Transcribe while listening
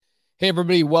Hey,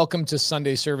 everybody. Welcome to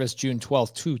Sunday service, June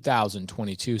 12th,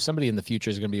 2022. Somebody in the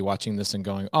future is going to be watching this and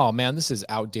going, oh, man, this is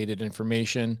outdated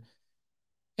information.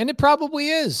 And it probably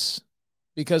is,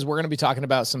 because we're going to be talking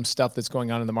about some stuff that's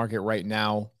going on in the market right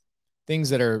now,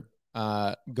 things that are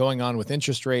going on with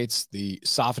interest rates, the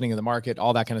softening of the market,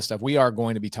 all that kind of stuff. We are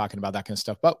going to be talking about that kind of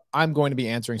stuff, but I'm going to be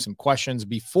answering some questions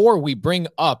before we bring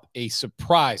up a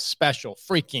surprise special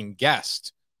freaking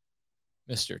guest,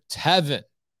 Mr. Tevin.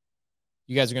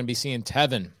 You guys are going to be seeing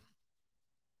Tevin.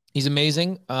 He's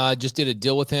amazing. Just did a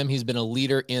deal with him. He's been a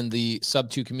leader in the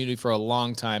SubTo community for a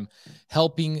long time,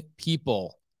 helping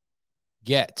people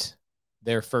get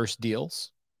their first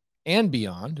deals and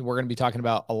beyond. We're going to be talking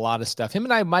about a lot of stuff. Him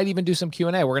and I might even do some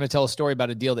Q&A. We're going to tell a story about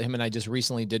a deal that him and I just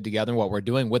recently did together and what we're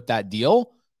doing with that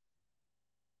deal.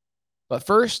 But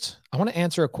first, I want to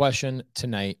answer a question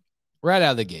tonight right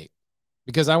out of the gate,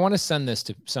 because I want to send this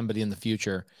to somebody in the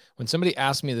future. When somebody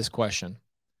asks me this question,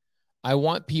 I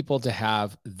want people to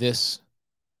have this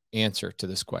answer to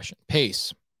this question.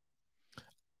 Pace,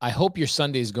 I hope your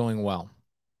Sunday is going well.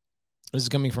 This is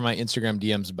coming from my Instagram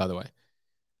DMs, by the way.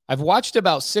 I've watched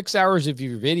about 6 hours of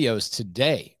your videos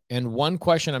today, and one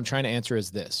question I'm trying to answer is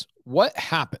this. What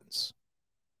happens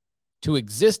to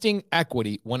existing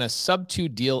equity when a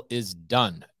SubTo deal is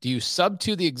done? Do you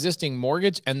SubTo the existing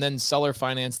mortgage and then seller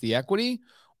finance the equity,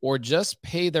 or just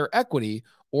pay their equity,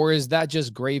 or is that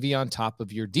just gravy on top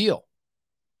of your deal?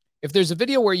 If there's a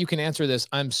video where you can answer this,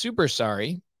 I'm super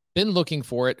sorry. Been looking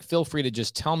for it. Feel free to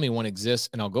just tell me one exists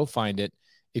and I'll go find it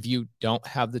if you don't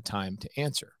have the time to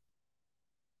answer.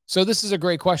 So this is a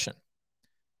great question.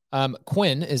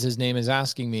 Quinn is his name, is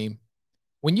asking me,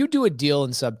 when you do a deal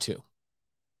in SubTo,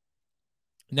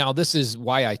 now, this is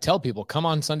why I tell people, come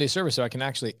on Sunday service so I can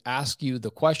actually ask you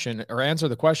the question or answer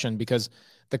the question, because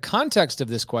the context of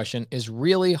this question is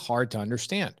really hard to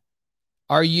understand.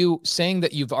 Are you saying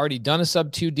that you've already done a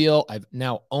SubTo deal? I've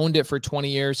now owned it for 20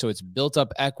 years, so it's built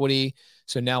up equity.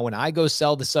 So now when I go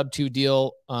sell the SubTo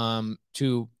deal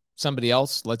to somebody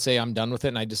else, let's say I'm done with it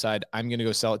and I decide I'm going to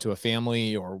go sell it to a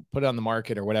family or put it on the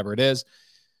market or whatever it is.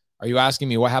 Are you asking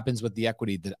me what happens with the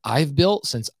equity that I've built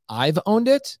since I've owned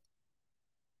it?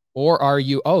 Or are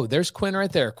you, oh, there's Quinn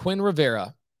right there. Quinn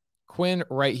Rivera. Quinn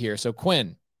right here. So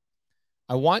Quinn,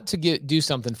 I want to do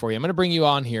something for you. I'm going to bring you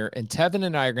on here, and Tevin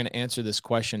and I are going to answer this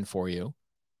question for you.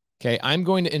 Okay. I'm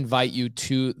going to invite you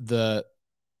to the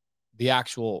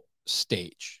actual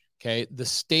stage. Okay. The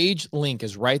stage link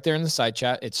is right there in the side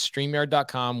chat. It's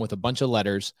StreamYard.com with a bunch of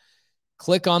letters.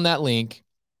 Click on that link.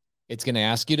 It's going to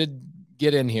ask you to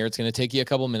get in here. It's going to take you a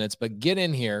couple minutes, but get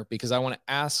in here because I want to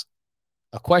ask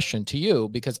a question to you,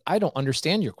 because I don't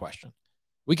understand your question.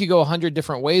 We could go 100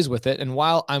 different ways with it. And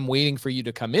while I'm waiting for you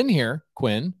to come in here,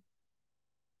 Quinn,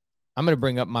 I'm going to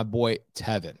bring up my boy,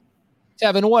 Tevin.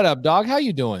 Tevin, what up, dog? How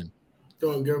you doing?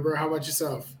 Doing good, bro. How about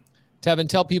yourself? Tevin,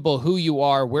 tell people who you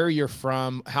are, where you're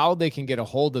from, how they can get a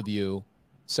hold of you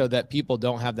so that people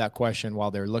don't have that question while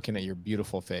they're looking at your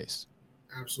beautiful face.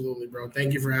 Absolutely, bro.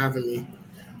 Thank you for having me.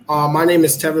 My name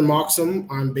is Tevin Moxham.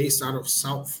 I'm based out of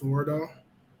South Florida.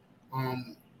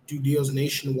 Do deals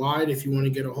nationwide. If you want to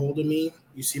get a hold of me,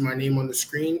 you see my name on the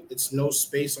screen. It's no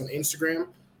space on Instagram.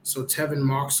 So Tevin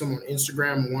Moxham on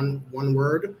Instagram, one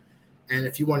word. And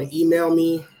if you want to email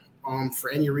me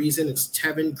for any reason, it's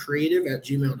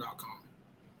tevincreative@gmail.com.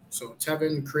 So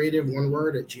Tevin Creative, one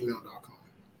word, @gmail.com.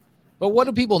 But what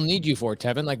do people need you for,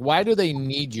 Tevin? Like, why do they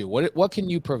need you? What can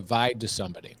you provide to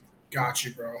somebody? Got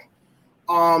you,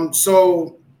 bro.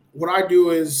 So what I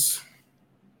do is,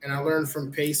 and I learned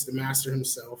from Pace, the master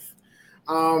himself,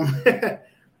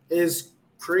 is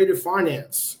creative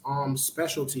finance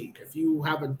specialty. If you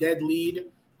have a dead lead,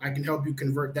 I can help you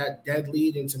convert that dead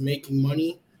lead into making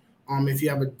money. If you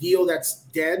have a deal that's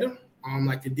dead,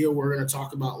 like the deal we're going to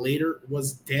talk about later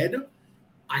was dead,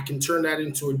 I can turn that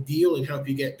into a deal and help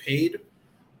you get paid.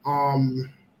 And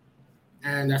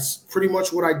that's pretty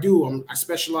much what I do. I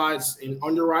specialize in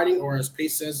underwriting, or as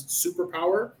Pace says,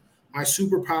 superpower. My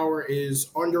superpower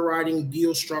is underwriting,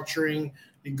 deal structuring,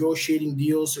 negotiating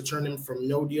deals to turn them from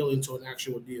no deal into an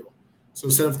actual deal. So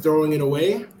instead of throwing it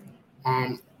away,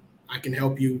 I can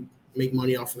help you make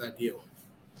money off of that deal.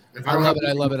 I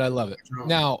love it.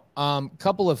 Now,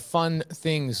 couple of fun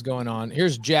things going on.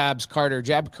 Here's Jabs Carter.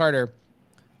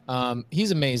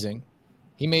 He's amazing.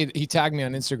 He tagged me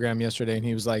on Instagram yesterday, and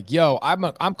he was like, "Yo,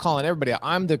 I'm calling everybody.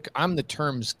 I'm the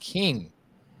terms king."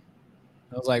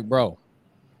 I was like, "Bro,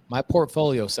 my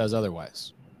portfolio says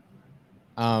otherwise."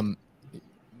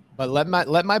 But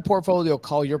let my portfolio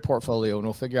call your portfolio, and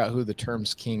we'll figure out who the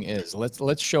terms king is.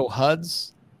 Let's show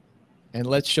HUDs and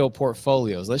let's show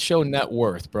portfolios. Let's show net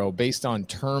worth, bro, based on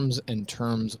terms and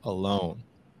terms alone.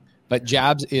 But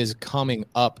Jabs is coming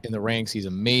up in the ranks. He's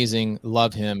amazing.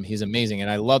 Love him. He's amazing.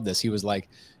 And I love this. He was like,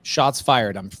 shots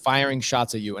fired. I'm firing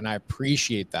shots at you. And I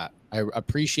appreciate that. I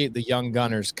appreciate the young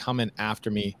gunners coming after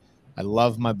me. I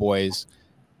love my boys.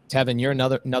 Tevin, you're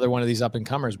another one of these up and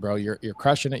comers, bro. You're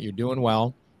crushing it. You're doing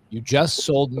well. You just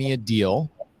sold me a deal,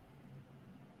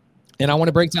 and I want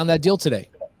to break down that deal today.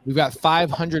 We've got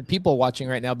 500 people watching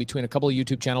right now between a couple of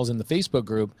YouTube channels and the Facebook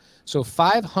group. So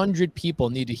 500 people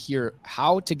need to hear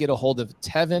how to get a hold of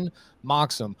Tevin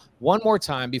Moxham one more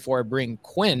time before I bring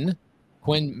Quinn.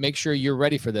 Quinn, make sure you're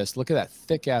ready for this. Look at that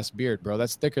thick ass beard, bro.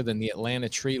 That's thicker than the Atlanta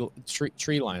tree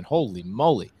line. Holy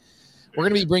moly. We're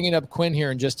going to be bringing up Quinn here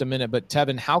in just a minute, but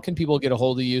Tevin, how can people get a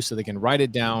hold of you so they can write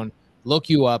it down, look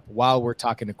you up while we're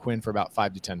talking to Quinn for about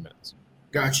 5 to 10 minutes?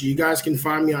 Gotcha. You guys can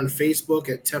find me on Facebook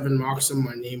at Tevin Moxham,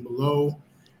 my name below.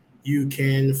 You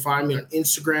can find me on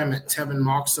Instagram at Tevin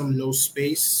Moxham, no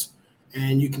space.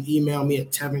 And you can email me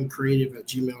at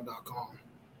tevincreative@gmail.com.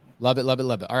 Love it, love it,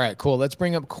 love it. All right, cool. Let's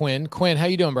bring up Quinn. Quinn, how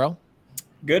you doing, bro?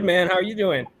 Good, man. How are you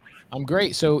doing? I'm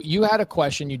great. So you had a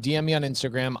question. You DM me on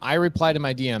Instagram. I reply to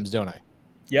my DMs, don't I?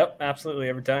 Yep, absolutely.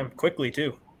 Every time. Quickly,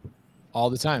 too. All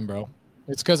the time, bro.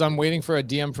 It's because I'm waiting for a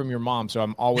DM from your mom, so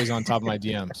I'm always on top of my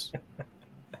DMs.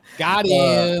 Got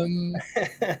him.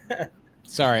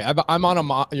 Sorry, I'm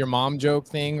on your mom joke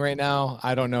thing right now.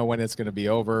 I don't know when it's going to be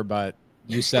over, but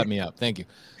you set me up. Thank you.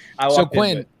 So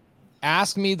Quinn,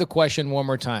 ask me the question one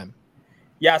more time.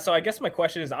 Yeah, so I guess my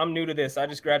question is, I'm new to this. I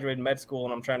just graduated med school,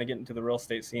 and I'm trying to get into the real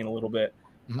estate scene a little bit.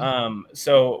 Mm-hmm.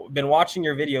 So been watching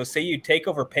your videos. Say you take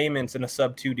over payments in a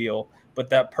SubTo deal,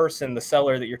 but that person, the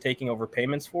seller that you're taking over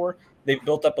payments for, they've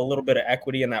built up a little bit of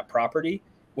equity in that property.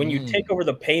 When you take over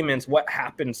the payments, what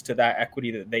happens to that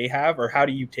equity that they have, or how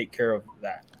do you take care of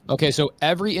that? Okay, so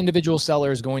every individual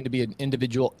seller is going to be an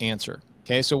individual answer.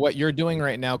 Okay, so what you're doing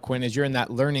right now, Quinn, is you're in that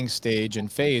learning stage and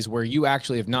phase where you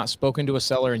actually have not spoken to a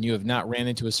seller and you have not ran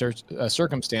into a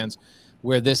circumstance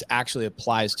where this actually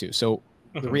applies to. So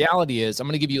the reality is I'm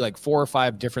going to give you like 4 or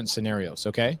 5 different scenarios,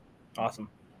 okay? Awesome.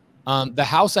 The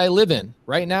house I live in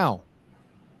right now,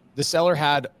 the seller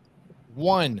had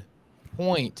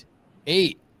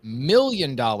 $1.8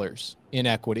 million in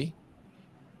equity.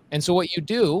 And so what you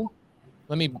do,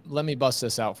 let me bust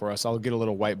this out for us. I'll get a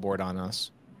little whiteboard on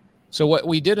us. So what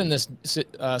we did in this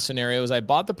scenario is I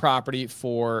bought the property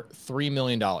for $3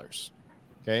 million.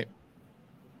 Okay.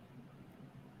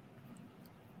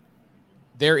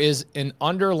 There is an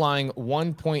underlying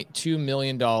 $1.2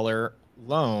 million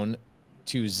loan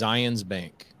to Zions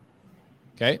Bank.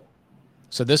 Okay.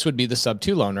 So this would be the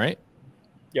SubTo loan, right?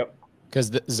 Yep.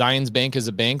 Because the Zions Bank is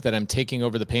a bank that I'm taking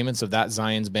over the payments of that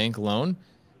Zions Bank loan.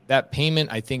 That payment,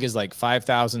 I think, is like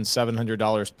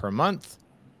 $5,700 per month.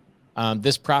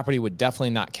 This property would definitely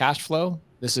not cash flow.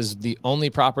 This is the only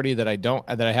property that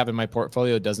I have in my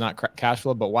portfolio does not cash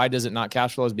flow. But why does it not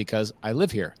cash flow? Is because I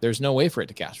live here. There's no way for it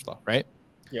to cash flow, right?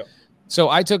 Yep. So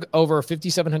I took over a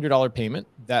 $5,700 payment.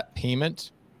 That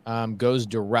payment goes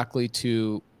directly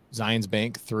to Zions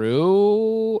Bank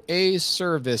through a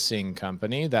servicing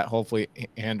company that hopefully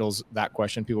handles that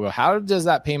question. People go, how does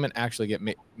that payment actually get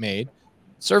made?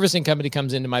 Servicing company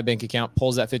comes into my bank account,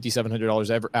 pulls that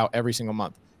 $5,700 out every single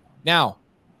month. Now,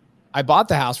 I bought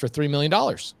the house for $3 million.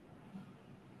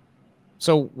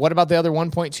 So what about the other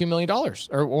 $1.2 million or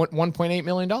 $1.8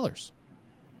 million?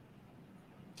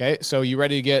 Okay, so you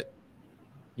ready to get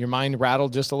your mind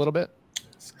rattled just a little bit?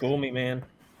 School me, man.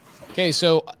 Okay,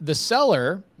 so the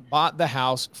seller bought the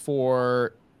house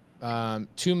for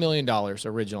 $2 million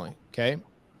originally, okay?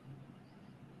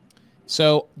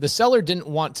 So the seller didn't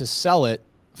want to sell it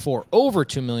for over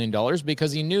 $2 million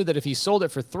because he knew that if he sold it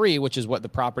for $3 million, which is what the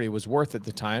property was worth at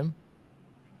the time,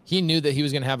 he knew that he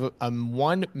was going to have a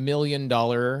 $1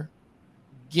 million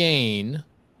gain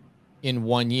in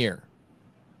 1 year,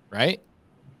 right?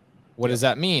 What does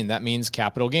that mean? That means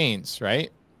capital gains,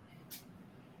 right?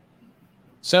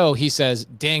 So he says,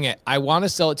 dang it, I want to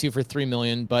sell it to you for $3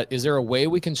 million, but is there a way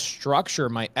we can structure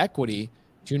my equity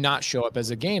to not show up as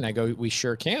a gain? I go, we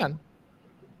sure can.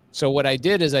 So what I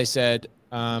did is I said,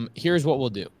 here's what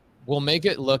we'll do. We'll make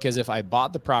it look as if I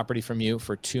bought the property from you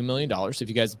for $2 million. If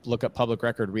you guys look up public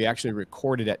record, we actually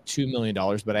recorded at $2 million,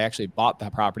 but I actually bought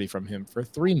the property from him for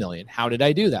 $3 million. How did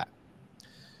I do that?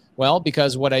 Well,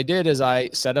 because what I did is I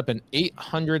set up an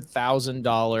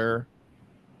 $800,000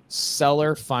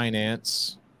 seller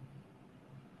finance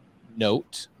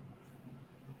note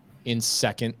in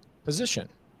second position.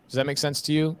 Does that make sense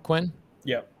to you, Quinn?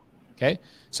 Yeah. Okay.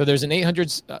 So there's an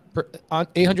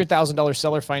 $800,000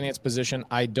 seller finance position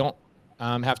I don't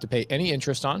have to pay any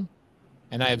interest on,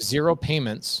 and I have 0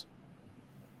 payments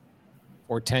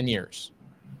for 10 years.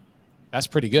 That's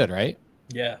pretty good, right?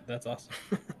 Yeah, that's awesome.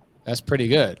 That's pretty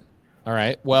good. All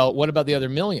right. Well, what about the other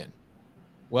 $1 million?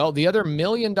 Well, the other $1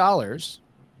 million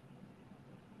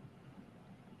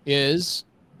is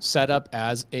set up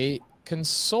as a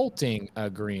consulting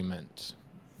agreement.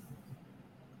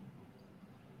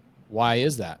 Why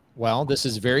is that? Well, this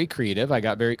is very creative. I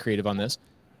got very creative on this.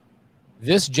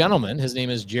 This gentleman, his name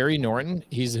is Jerry Norton.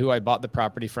 He's who I bought the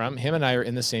property from. Him and I are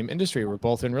in the same industry. We're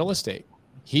both in real estate.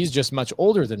 He's just much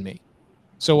older than me.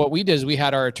 So what we did is we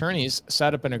had our attorneys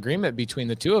set up an agreement between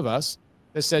the two of us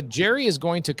that said Jerry is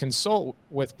going to consult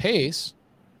with Pace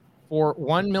for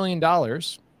 $1 million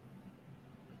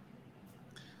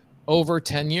over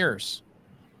 10 years.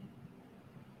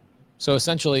 So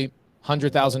essentially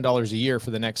 $100,000 a year for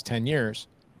the next 10 years.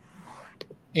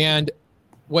 And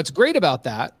what's great about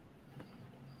that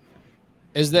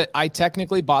is that I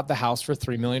technically bought the house for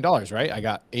 $3 million, right? I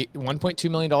got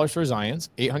 $1.2 million for Zion's,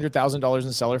 $800,000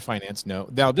 in seller finance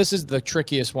note. Now, this is the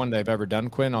trickiest one that I've ever done,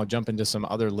 Quinn. I'll jump into some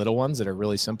other little ones that are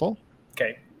really simple.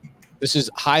 Okay. This is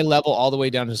high level all the way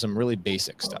down to some really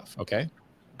basic stuff, okay?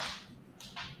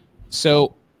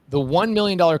 So the $1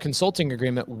 million consulting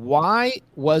agreement, why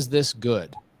was this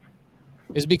good?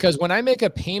 Is because when I make a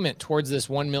payment towards this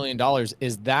 $1 million,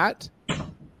 is that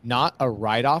not a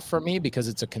write-off for me because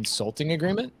it's a consulting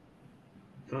agreement?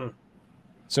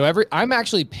 So I'm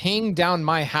actually paying down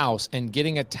my house and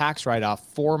getting a tax write-off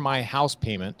for my house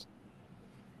payment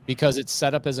because it's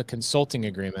set up as a consulting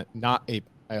agreement, not a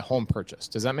home purchase.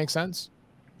 Does that make sense?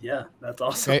 Yeah, that's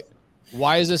awesome. Okay.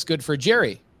 Why is this good for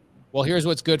Jerry? Well, here's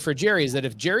what's good for Jerry is that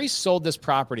if Jerry sold this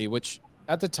property, which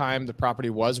at the time the property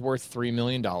was worth $3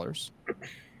 million,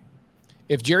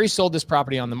 if Jerry sold this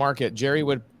property on the market, Jerry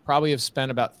would probably have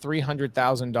spent about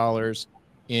 $300,000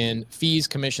 in fees,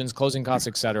 commissions, closing costs,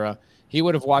 etc. He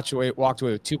would have walked away with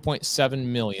 $2.7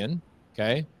 million,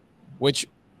 okay, which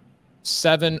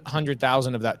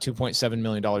 $700,000 of that $2.7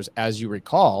 million, as you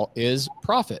recall, is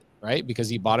profit, right? Because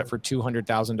he bought it for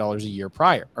 $200,000 a year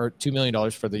prior, or $2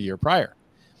 million for the year prior.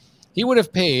 He would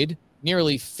have paid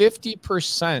nearly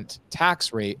 50%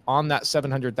 tax rate on that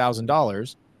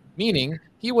 $700,000, meaning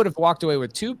he would have walked away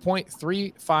with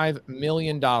 $2.35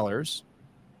 million,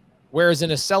 whereas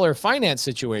in a seller finance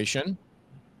situation,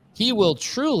 he will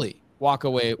truly walk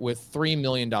away with $3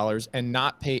 million and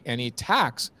not pay any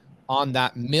tax on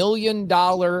that $1 million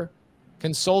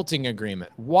consulting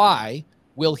agreement. Why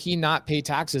will he not pay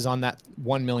taxes on that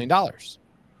 $1 million?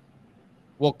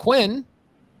 Well, Quinn,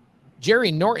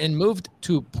 Jerry Norton moved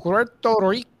to Puerto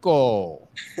Rico.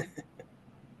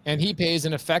 And he pays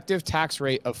an effective tax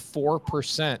rate of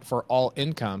 4% for all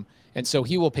income. And so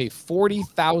he will pay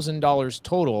 $40,000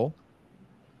 total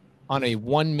on a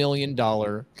 $1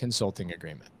 million consulting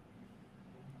agreement.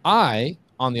 I,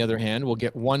 on the other hand, will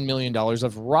get $1 million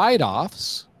of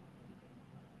write-offs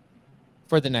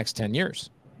for the next 10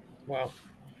 years. Wow.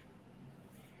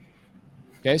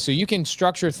 Okay, so you can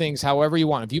structure things however you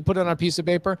want. If you put it on a piece of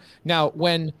paper. Now,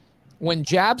 when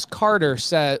Jabs Carter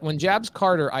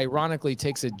ironically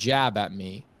takes a jab at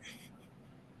me,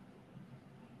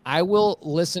 I will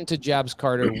listen to Jabs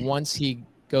Carter once he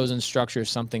goes and structures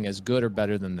something as good or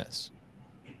better than this.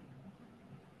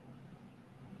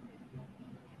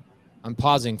 I'm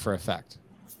pausing for effect.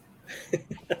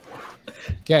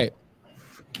 Okay.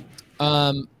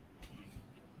 So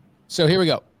here we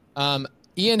go.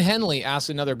 Ian Henley asked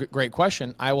another great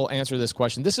question. I will answer this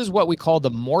question. This is what we call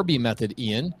the Morby method,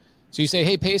 Ian. So you say,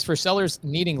 hey, Pace, for sellers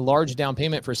needing large down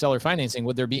payment for seller financing,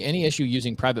 would there be any issue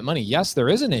using private money? Yes, there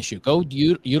is an issue. Go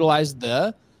utilize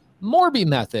the Morby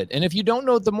method. And if you don't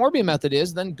know what the Morby method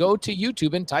is, then go to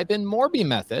YouTube and type in Morby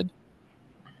method.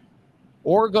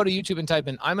 Or go to YouTube and type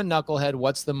in, I'm a knucklehead,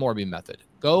 what's the Morby method?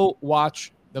 Go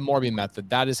watch the Morby method.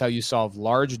 That is how you solve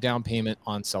large down payment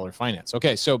on seller finance.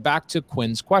 Okay, so back to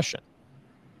Quinn's question.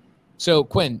 So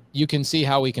Quinn, you can see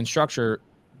how we can structure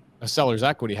a seller's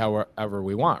equity however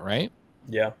we want, right?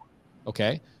 Yeah.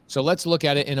 Okay. So let's look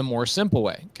at it in a more simple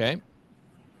way. Okay.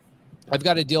 I've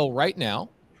got a deal right now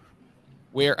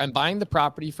where I'm buying the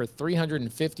property for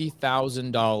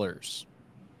 $350,000.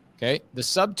 Okay. The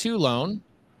SubTo loan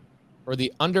or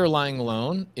the underlying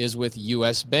loan is with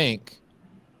US Bank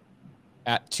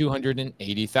at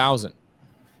 $280,000.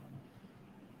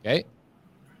 Okay.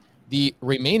 The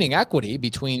remaining equity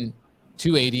between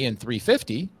 $280 and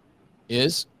 $350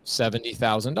 is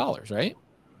 $70,000, right?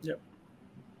 Yep.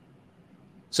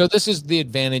 So this is the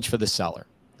advantage for the seller.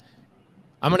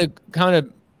 I'm going to kind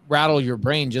of rattle your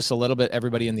brain just a little bit,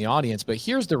 everybody in the audience, but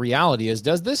here's the reality is,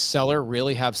 does this seller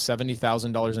really have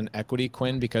 $70,000 in equity,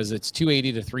 Quinn? Because it's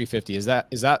 $280 to $350.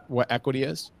 Is that what equity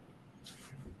is?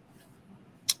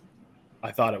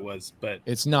 I thought it was, but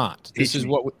it's not. This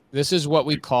is what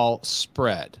we call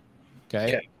spread.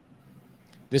 Okay.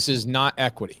 This is not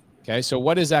equity. Okay. So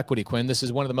what is equity, Quinn? This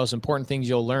is one of the most important things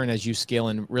you'll learn as you scale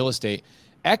in real estate.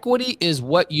 Equity is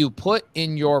what you put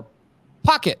in your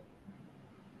pocket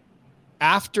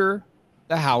after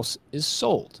the house is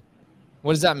sold.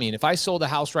 What does that mean? If I sold a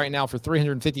house right now for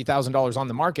 $350,000 on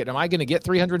the market, am I going to get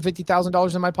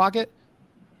 $350,000 in my pocket?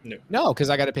 No,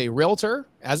 because I got to pay realtor.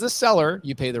 As a seller,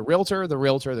 you pay the realtor,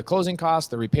 the closing costs,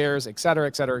 the repairs, et cetera,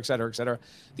 et cetera, et cetera, et cetera.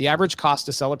 The average cost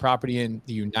to sell a property in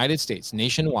the United States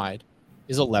nationwide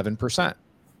is 11%.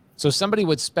 So somebody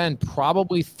would spend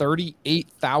probably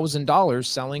 $38,000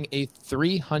 selling a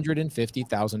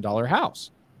 $350,000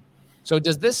 house. So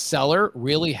does this seller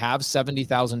really have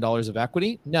 $70,000 of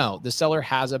equity? No, the seller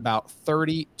has about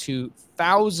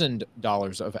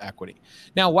 $32,000 of equity.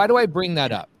 Now, why do I bring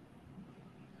that up?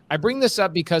 I bring this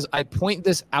up because I point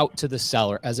this out to the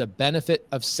seller as a benefit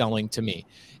of selling to me.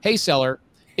 Hey, seller,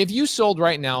 if you sold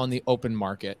right now in the open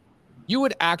market, you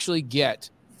would actually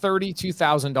get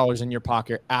 $32,000 in your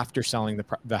pocket after selling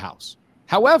the house.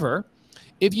 However,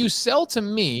 if you sell to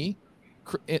me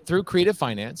through Creative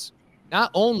Finance, not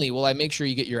only will I make sure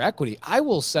you get your equity, I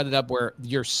will set it up where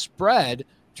your spread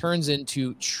turns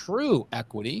into true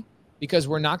equity because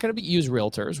we're not going to use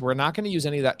realtors. We're not going to use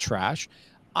any of that trash.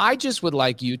 I just would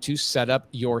like you to set up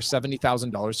your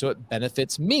 $70,000 so it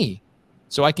benefits me,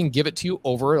 so I can give it to you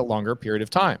over a longer period of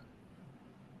time.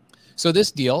 So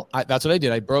this deal, that's what I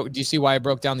did. Do you see why I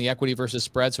broke down the equity versus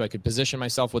spread so I could position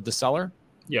myself with the seller?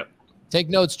 Yep. Take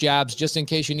notes, Jabs, just in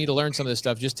case you need to learn some of this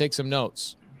stuff. Just take some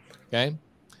notes. Okay.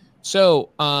 So,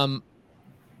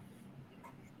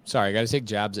 sorry, I got to take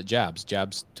jabs at Jabs.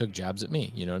 Jabs took jabs at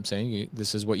me. You know what I'm saying?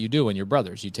 This is what you do when you're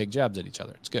brothers. You take jabs at each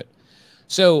other. It's good.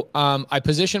 So I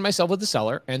position myself with the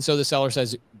seller. And so the seller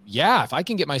says, yeah, if I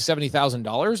can get my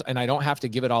 $70,000 and I don't have to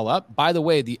give it all up. By the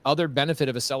way, the other benefit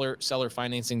of a seller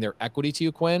financing their equity to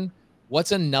you, Quinn,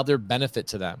 what's another benefit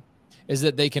to them is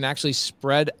that they can actually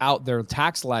spread out their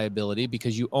tax liability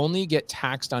because you only get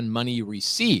taxed on money you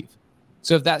receive.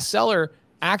 So if that seller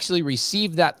actually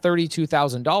received that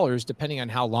 $32,000, depending on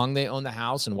how long they own the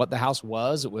house and what the house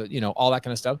was, you know, all that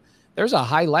kind of stuff, there's a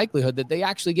high likelihood that they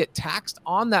actually get taxed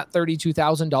on that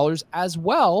 $32,000 as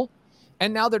well.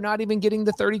 And now they're not even getting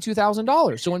the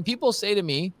 $32,000. So when people say to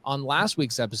me on last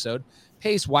week's episode,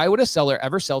 Pace, why would a seller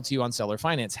ever sell to you on seller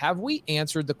finance? Have we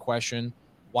answered the question,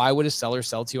 why would a seller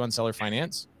sell to you on seller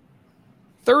finance?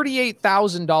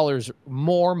 $38,000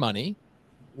 more money,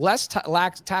 less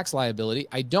tax liability.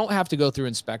 I don't have to go through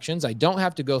inspections. I don't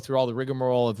have to go through all the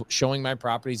rigmarole of showing my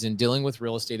properties and dealing with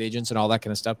real estate agents and all that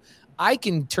kind of stuff. I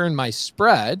can turn my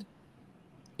spread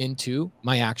into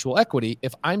my actual equity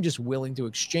if I'm just willing to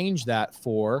exchange that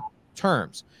for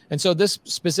terms. And so this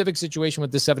specific situation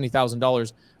with the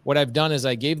 $70,000, what I've done is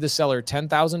I gave the seller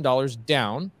 $10,000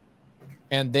 down,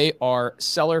 and they are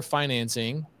seller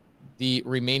financing the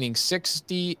remaining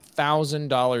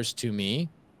 $60,000 to me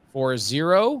for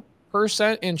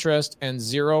 0% interest and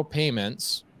 0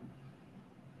 payments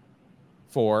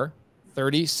for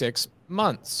 36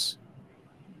 months.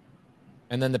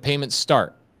 And then the payments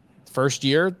start. First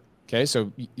year, okay,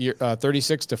 so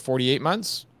 36 to 48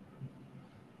 months,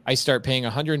 I start paying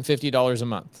 $150 a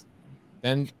month.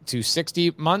 Then to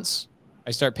 60 months,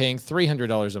 I start paying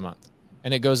 $300 a month.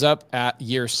 And it goes up at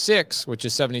year 6, which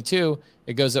is 72,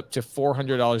 it goes up to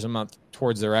 $400 a month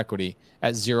towards their equity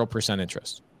at 0%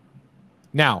 interest.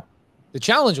 Now, the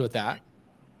challenge with that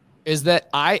is that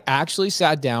I actually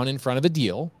sat down in front of a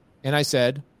deal and I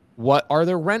said, what are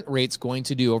the rent rates going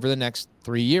to do over the next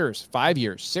 3 years, 5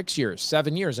 years, 6 years,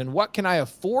 7 years? And what can I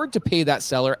afford to pay that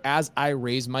seller as I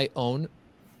raise my own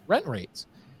rent rates?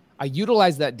 I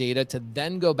utilize that data to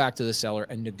then go back to the seller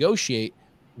and negotiate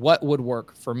what would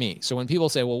work for me. So when people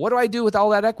say, well, what do I do with all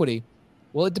that equity?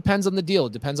 Well, it depends on the deal.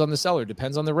 It depends on the seller. It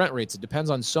depends on the rent rates. It depends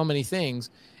on so many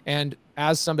things. And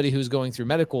as somebody who's going through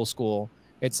medical school,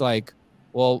 it's like,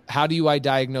 well, how do I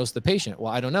diagnose the patient?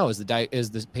 Well, I don't know. Is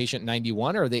the patient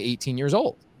 91 or are they 18 years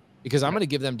old? Because I'm going to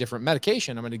give them different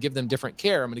medication. I'm going to give them different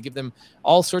care. I'm going to give them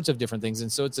all sorts of different things.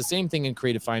 And so it's the same thing in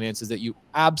creative finance, is that you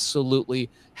absolutely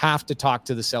have to talk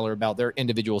to the seller about their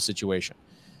individual situation.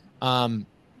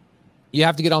 You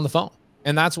have to get on the phone.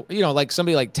 And that's, like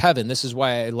somebody like Tevin. This is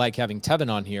why I like having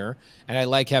Tevin on here. And I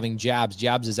like having Jabs.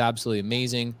 Jabs is absolutely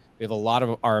amazing. We have a lot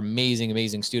of our amazing,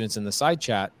 amazing students in the side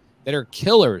chat that are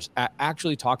killers at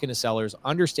actually talking to sellers,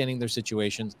 understanding their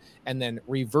situations, and then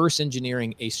reverse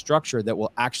engineering a structure that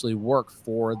will actually work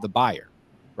for the buyer,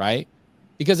 right?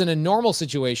 Because in a normal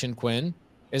situation, Quinn,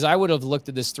 is I would have looked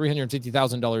at this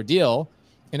 $350,000 deal,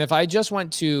 and if I just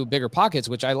went to Bigger Pockets,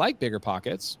 which I like Bigger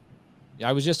Pockets,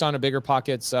 I was just on a Bigger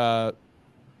Pockets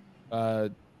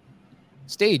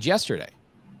stage yesterday.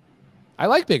 I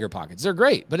like Bigger Pockets. They're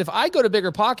great. But if I go to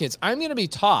Bigger Pockets, I'm going to be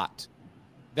taught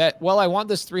that, well, I want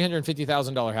this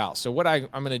 $350,000 house. So what I'm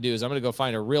going to do is I'm going to go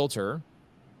find a realtor,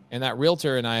 and that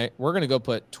realtor and we're going to go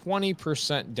put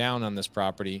 20% down on this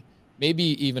property, maybe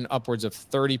even upwards of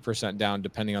 30% down,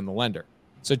 depending on the lender.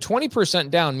 So 20%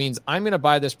 down means I'm going to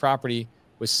buy this property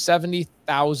with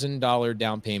 $70,000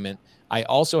 down payment. I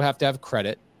also have to have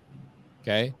credit.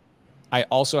 Okay. I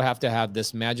also have to have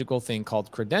this magical thing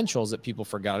called credentials that people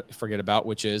forget about,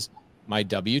 which is my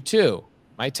W-2,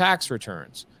 my tax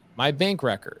returns, my bank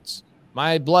records,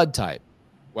 my blood type,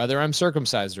 whether I'm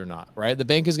circumcised or not, right? The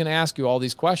bank is going to ask you all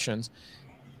these questions.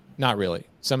 Not really.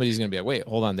 Somebody's going to be like, wait,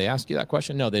 hold on. They ask you that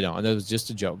question? No, they don't. And it was just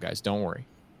a joke, guys. Don't worry.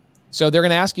 So they're going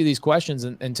to ask you these questions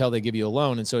until they give you a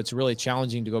loan. And so it's really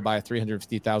challenging to go buy a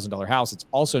 $350,000 house. It's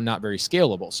also not very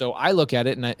scalable. So I look at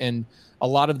it, and a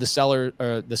lot of the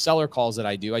seller calls that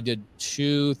I did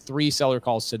 2-3 seller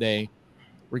calls today,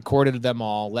 recorded them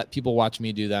all, let people watch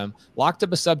me do them, locked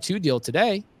up a SubTo deal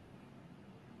today,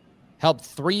 helped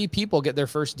 3 people get their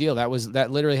first deal.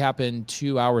 That literally happened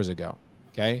 2 hours ago.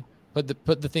 Okay. Put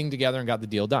the thing together and got the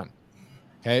deal done.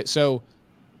 Okay. So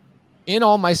in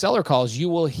all my seller calls, you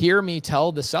will hear me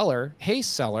tell the seller, hey,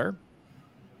 seller,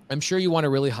 I'm sure you want a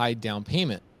really high down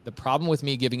payment. The problem with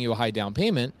me giving you a high down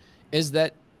payment is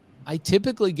that I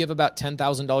typically give about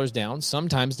 $10,000 down.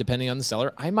 Sometimes, depending on the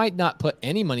seller, I might not put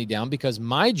any money down because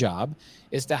my job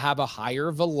is to have a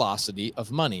higher velocity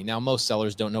of money. Now, most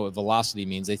sellers don't know what velocity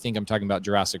means. They think I'm talking about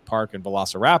Jurassic Park and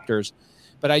Velociraptors,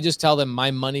 but I just tell them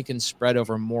my money can spread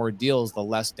over more deals the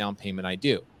less down payment I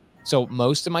do. So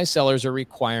most of my sellers are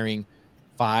requiring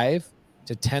 $5,000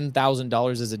 to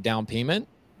 $10,000 as a down payment.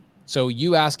 So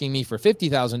you asking me for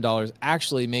 $50,000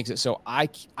 actually makes it so I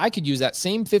could use that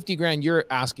same $50,000 you're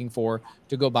asking for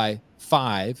to go buy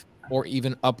 5 or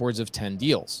even upwards of 10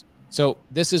 deals. So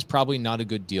this is probably not a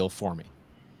good deal for me.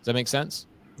 Does that make sense?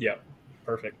 Yeah,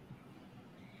 perfect.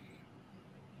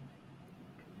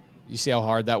 You see how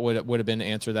hard that would have been to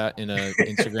answer that in a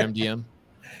Instagram DM?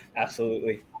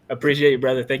 Absolutely. Appreciate you,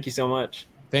 brother. Thank you so much.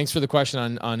 Thanks for the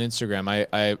question on Instagram.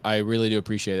 I really do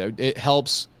appreciate it. It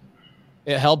helps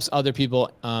other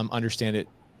people understand it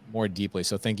more deeply.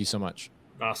 So thank you so much.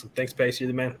 Awesome. Thanks, Pace. You're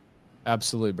the man.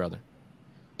 Absolutely, brother.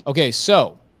 Okay,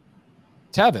 so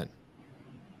Tevin,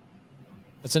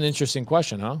 that's an interesting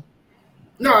question, huh?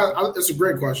 No, it's a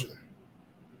great question.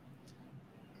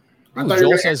 Ooh,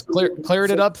 Joel says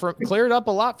cleared it up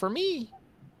a lot for me.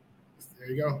 There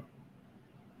you go.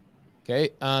 Okay.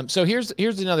 So here's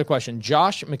another question.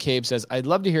 Josh McCabe says, I'd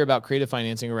love to hear about creative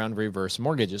financing around reverse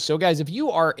mortgages. So guys, if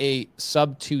you are a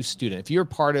SubTo student, if you're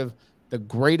part of the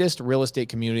greatest real estate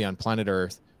community on planet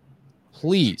Earth,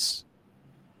 please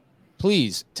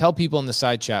tell people in the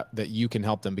side chat that you can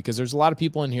help them, because there's a lot of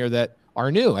people in here that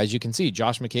are new. As you can see,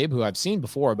 Josh McCabe, who I've seen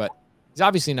before, but he's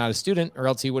obviously not a student, or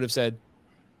else he would have said,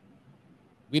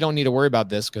 we don't need to worry about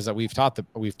this because we've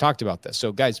talked about this.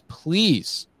 So guys,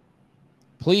 please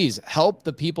help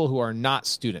the people who are not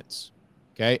students.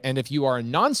 Okay. And if you are a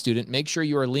non-student, make sure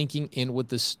you are linking in with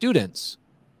the students.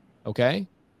 Okay.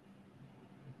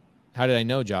 How did I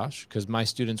know, Josh? Because my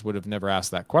students would have never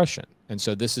asked that question. And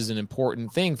so this is an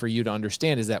important thing for you to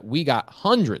understand, is that we got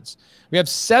hundreds. We have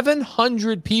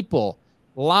 700 people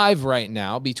live right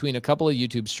now between a couple of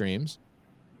YouTube streams.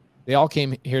 They all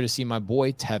came here to see my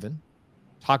boy, Tevin,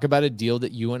 talk about a deal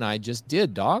that you and I just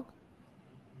did, dog.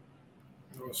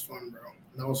 That was fun, bro.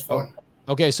 That was fun.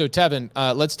 Oh, okay, so Tevin,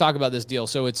 let's talk about this deal.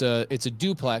 So it's a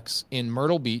duplex in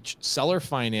Myrtle Beach, seller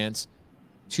finance,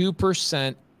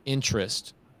 2%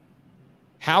 interest.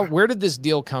 Where did this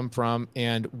deal come from,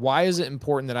 and why is it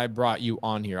important that I brought you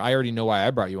on here? I already know why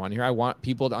I brought you on here. I want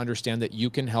people to understand that you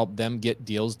can help them get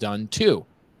deals done too.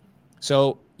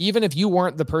 So even if you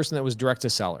weren't the person that was direct to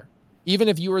seller, even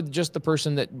if you were just the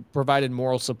person that provided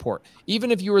moral support,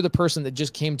 even if you were the person that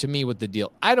just came to me with the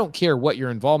deal, I don't care what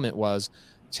your involvement was.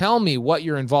 Tell me what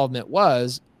your involvement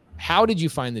was. How did you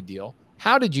find the deal?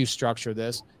 How did you structure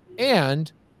this?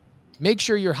 And make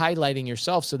sure you're highlighting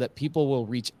yourself so that people will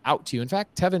reach out to you. In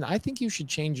fact, Tevin, I think you should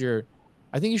change your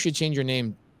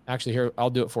name. Actually, here, I'll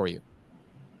do it for you.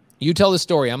 You tell the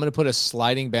story. I'm going to put a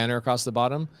sliding banner across the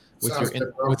bottom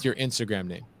with your Instagram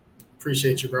name.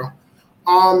 Appreciate you, bro.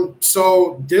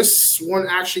 So this one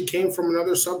actually came from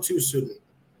another SubTo student.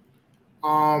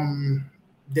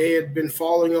 They had been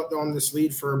following up on this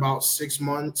lead for about 6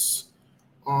 months,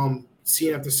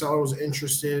 seeing if the seller was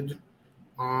interested.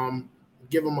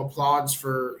 Give them applause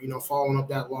for, following up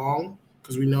that long,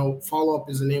 because we know follow-up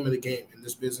is the name of the game in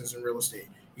this business and real estate.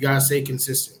 You got to stay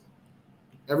consistent.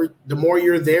 The more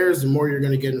you're theirs, the more you're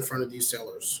going to get in front of these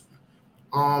sellers.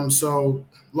 So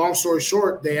long story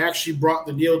short, they actually brought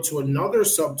the deal to another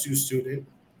SubTo student.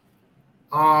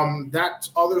 That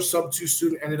other SubTo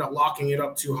student ended up locking it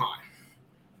up too high.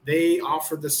 They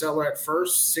offered the seller at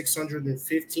first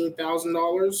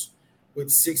 $615,000 with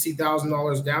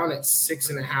 $60,000 down at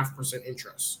 6.5%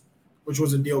 interest, which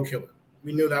was a deal killer.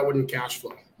 We knew that wouldn't cash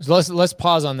flow. So let's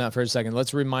pause on that for a second.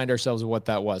 Let's remind ourselves of what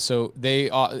that was. So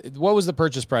what was the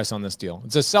purchase price on this deal?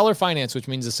 It's a seller finance, which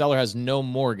means the seller has no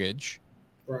mortgage,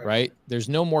 right? There's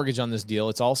no mortgage on this deal.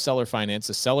 It's all seller finance.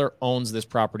 The seller owns this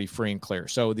property free and clear.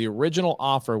 So the original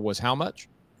offer was how much?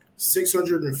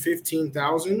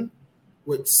 $615,000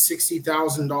 with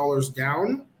 $60,000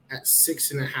 down at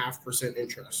 6.5%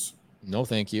 interest. No,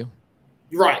 thank you.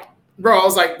 Right, bro. I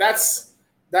was like, that's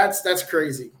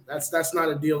crazy. That's not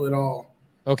a deal at all.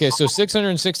 Okay, so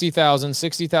 $660,000,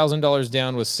 $60,000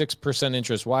 down with 6%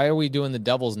 interest. Why are we doing the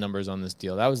devil's numbers on this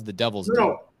deal? That was the devil's deal.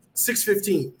 No,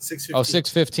 615. Oh,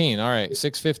 615. All right,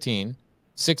 615.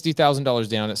 $60,000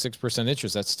 down at 6%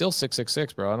 interest. That's still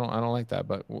 666, bro. I don't like that,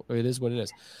 but it is what it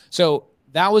is. So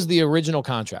that was the original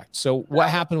contract. So what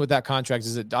happened with that contract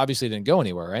is it obviously didn't go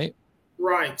anywhere, right?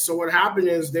 Right. So what happened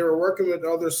is they were working with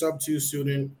other SubTo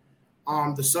student.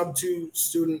 The SubTo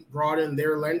student brought in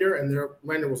their lender, and their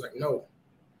lender was like, no,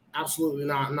 absolutely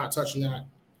not. I'm not touching that.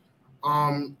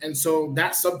 And so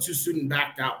that SubTo student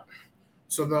backed out.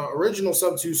 So the original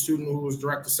SubTo student who was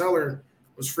direct to seller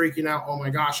was freaking out. Oh my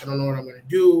gosh, I don't know what I'm going to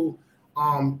do.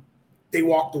 They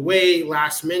walked away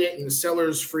last minute, and the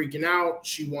seller's freaking out.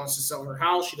 She wants to sell her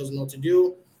house. She doesn't know what to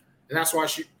do. And that's why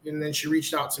then she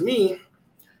reached out to me,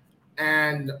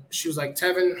 and she was like,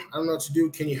 Tevin, I don't know what to do.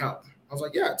 Can you help? I was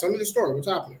like, yeah, tell me the story. What's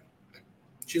happening?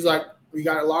 She's like, we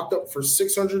got it locked up for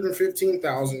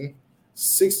 $615,000,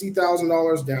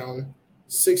 $60,000 down,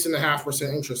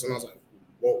 6.5% interest. And I was like,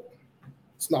 whoa,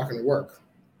 it's not going to work.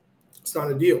 It's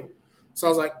not a deal. So I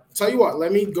was like, tell you what,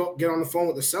 let me go get on the phone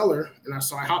with the seller. And I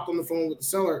hopped on the phone with the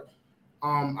seller.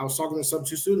 I was talking to a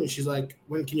SubTo student. She's like,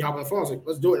 when can you hop on the phone? I was like,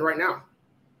 let's do it right now.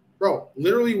 Bro,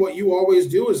 literally what you always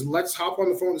do is let's hop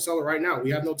on the phone with the seller right now.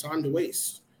 We have no time to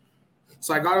waste.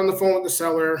 So I got on the phone with the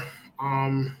seller.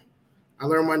 I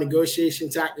learned my negotiation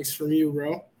tactics from you,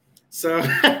 bro. So,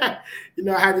 I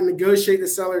had to negotiate the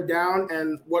seller down.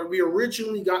 And what we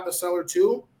originally got the seller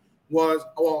to was,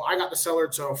 I got the seller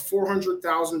to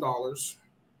 $400,000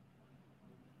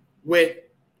 with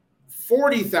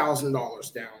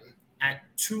 $40,000 down at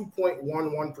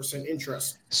 2.11%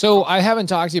 interest. So I haven't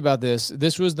talked to you about this.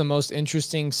 This was the most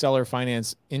interesting seller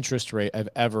finance interest rate I've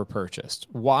ever purchased.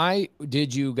 Why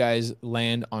did you guys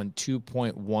land on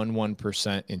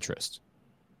 2.11% interest?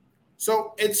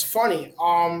 So it's funny.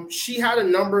 She had a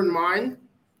number in mind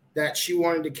that she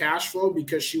wanted to cash flow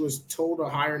because she was told a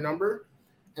higher number.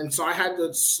 And so I had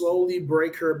to slowly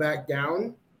break her back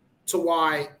down to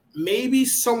why maybe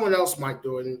someone else might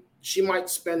do it. And she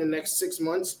might spend the next 6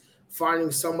 months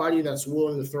finding somebody that's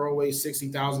willing to throw away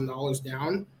 $60,000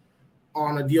 down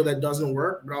on a deal that doesn't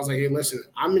work. But I was like, hey, listen,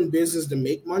 I'm in business to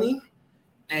make money,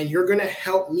 and you're going to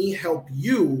help me help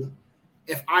you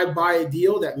if I buy a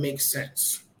deal that makes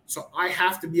sense. So I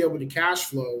have to be able to cash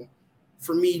flow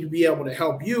for me to be able to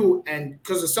help you. And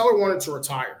because the seller wanted to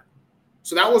retire.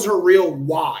 So that was her real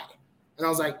why. And I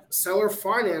was like, seller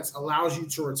finance allows you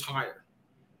to retire.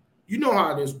 You know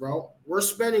how it is, bro. We're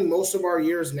spending most of our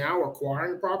years now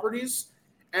acquiring properties.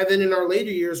 And then in our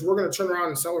later years, we're going to turn around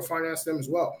and seller finance them as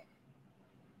well.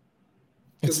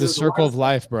 It's the circle of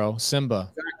life, bro.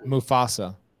 Simba, exactly.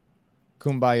 Mufasa,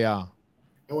 Kumbaya.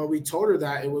 And when we told her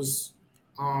that, it was,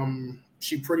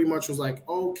 she pretty much was like,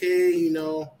 okay,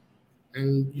 and,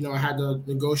 I had to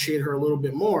negotiate her a little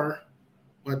bit more.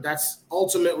 But that's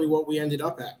ultimately what we ended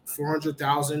up at. $400,000,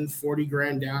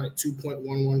 $40,000 down at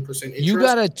 2.11% interest. You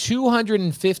got a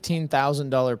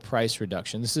 $215,000 price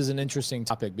reduction. This is an interesting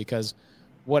topic because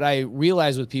what I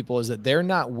realize with people is that they're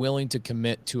not willing to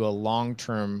commit to a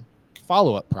long-term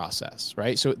follow-up process,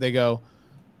 right? So they go,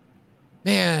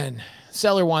 man,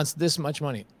 seller wants this much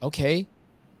money. Okay,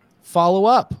 follow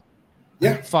up.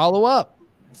 Yeah. Follow up.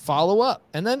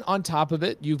 And then on top of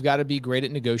it, you've got to be great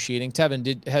at negotiating.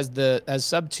 Tevin, has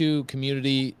SubTo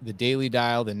community, the daily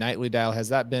dial, the nightly dial, has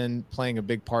that been playing a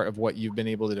big part of what you've been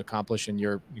able to accomplish in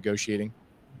your negotiating?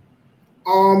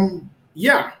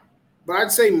 Yeah, but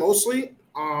I'd say mostly,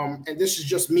 and this is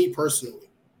just me personally.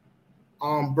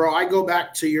 Bro, I go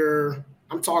back to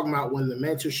I'm talking about when the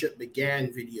mentorship began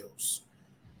videos.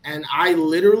 And I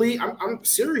literally, I'm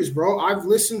serious, bro. I've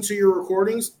listened to your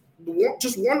recordings,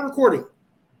 just one recording.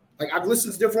 Like I've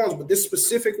listened to different ones, but this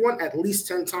specific one at least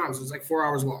 10 times. It's like 4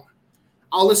 hours long.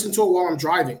 I'll listen to it while I'm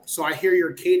driving. So I hear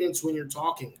your cadence when you're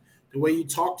talking, the way you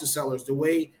talk to sellers, the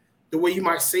way you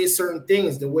might say certain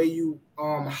things, the way you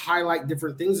highlight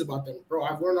different things about them. Bro,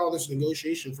 I've learned all this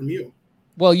negotiation from you.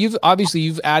 Well, you've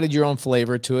added your own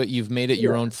flavor to it. You've made it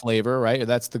your own flavor, right?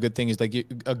 That's the good thing is like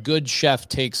a good chef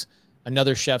takes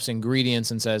another chef's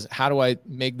ingredients and says, how do I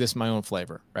make this my own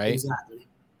flavor, right? Exactly.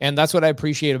 And that's what I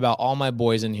appreciate about all my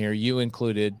boys in here, you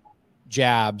included,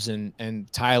 Jabs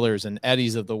and Tyler's and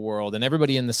Eddie's of the world and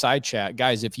everybody in the side chat.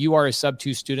 Guys, if you are a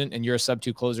SubTo student and you're a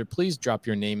SubTo closer, please drop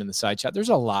your name in the side chat. There's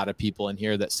a lot of people in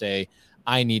here that say,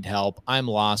 I need help. I'm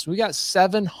lost. We got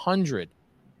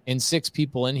 706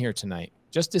 people in here tonight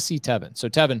just to see Tevin. So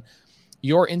Tevin,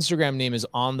 your Instagram name is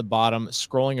on the bottom,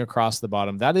 scrolling across the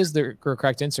bottom. That is the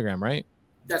correct Instagram, right?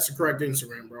 That's the correct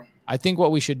Instagram, bro. I think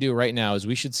what we should do right now is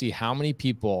we should see how many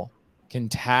people can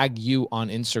tag you on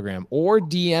Instagram or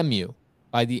DM you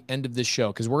by the end of this show,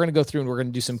 because we're going to go through and we're going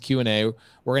to do some Q&A.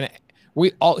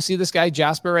 We all see this guy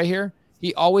Jasper right here.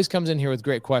 He always comes in here with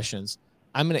great questions.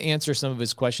 I'm going to answer some of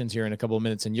his questions here in a couple of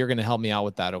minutes, and you're going to help me out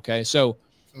with that. Okay. So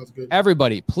sounds good.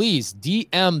 Everybody, please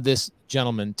DM this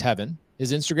gentleman, Tevin.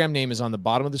 His Instagram name is on the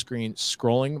bottom of the screen,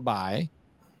 scrolling by.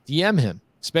 DM him,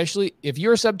 especially if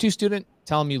you're a SubTo student,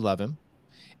 tell him you love him.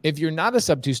 If you're not a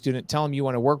SubTo student, tell him you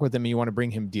want to work with him and you want to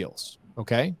bring him deals.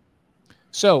 Okay.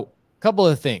 So a couple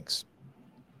of things.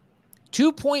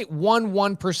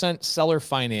 2.11% seller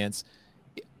finance.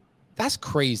 That's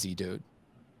crazy, dude.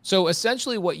 So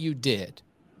essentially what you did,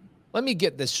 let me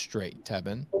get this straight,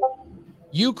 Tevin.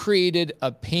 You created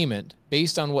a payment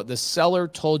based on what the seller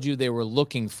told you they were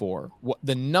looking for, what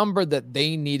the number that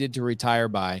they needed to retire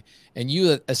by, and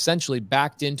you essentially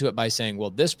backed into it by saying, well,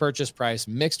 this purchase price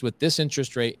mixed with this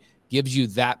interest rate gives you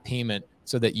that payment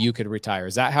so that you could retire.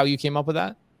 Is that how you came up with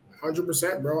that?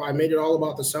 100%, bro. I made it all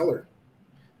about the seller.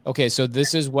 Okay, so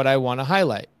this is what I want to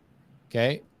highlight.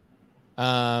 Okay.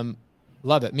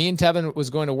 Love it. Me and Tevin was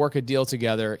going to work a deal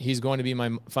together. He's going to be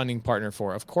my funding partner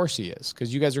for. Of course he is,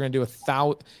 because you guys are going to do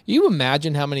 1,000. You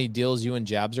imagine how many deals you and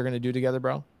Jabs are going to do together,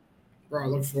 bro? Bro, I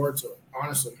look forward to it,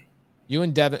 honestly. You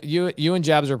and Devin, you and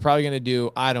Jabs are probably going to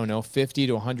do, I don't know, 50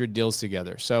 to 100 deals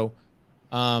together. So,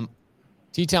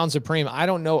 T-Town Supreme, I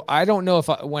don't know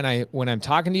if when I'm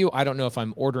talking to you, I don't know if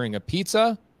I'm ordering a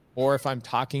pizza or if I'm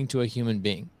talking to a human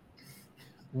being.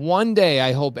 One day,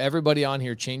 I hope everybody on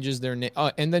here changes their name.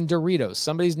 And then Doritos.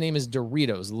 Somebody's name is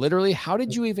Doritos. Literally, how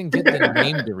did you even get the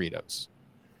name Doritos?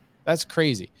 That's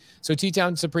crazy. So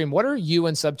T-Town Supreme, what are you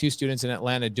and SubTo students in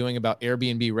Atlanta doing about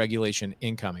Airbnb regulation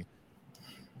incoming?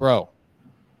 Bro,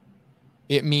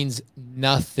 it means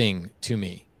nothing to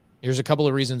me. Here's a couple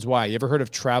of reasons why. You ever heard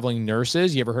of traveling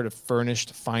nurses? You ever heard of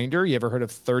furnished finder? You ever heard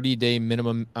of 30-day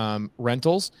minimum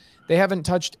rentals? They haven't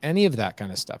touched any of that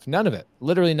kind of stuff. None of it.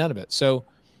 Literally none of it. So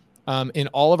in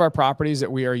all of our properties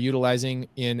that we are utilizing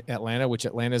in Atlanta, which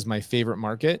Atlanta is my favorite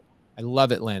market, I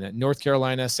love Atlanta. North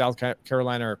Carolina, South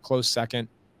Carolina are a close second.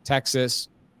 Texas,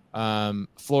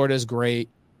 Florida is great.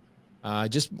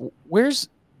 Where's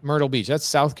Myrtle Beach? That's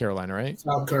South Carolina, right?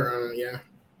 South Carolina, yeah.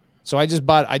 So I just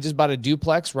bought a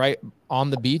duplex right on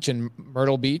the beach in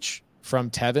Myrtle Beach from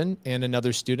Tevin and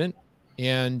another student.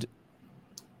 And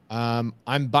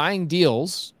I'm buying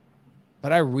deals,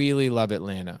 but I really love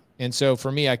Atlanta. And so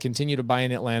for me, I continue to buy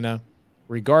in Atlanta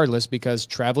regardless, because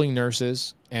traveling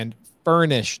nurses and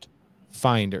furnished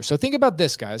finder. So think about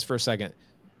this, guys, for a second.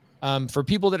 For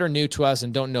people that are new to us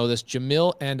and don't know this,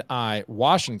 Jamil and I,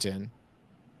 Washington,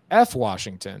 F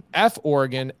Washington, F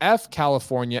Oregon, F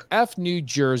California, F New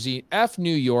Jersey, F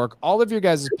New York, all of your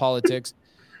guys' politics.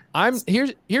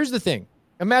 Here's the thing.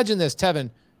 Imagine this,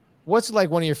 Tevin. What's like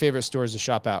one of your favorite stores to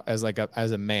shop out as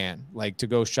a man, like to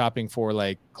go shopping for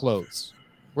like clothes?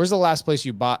 Where's the last place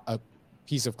you bought a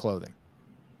piece of clothing?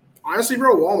 Honestly,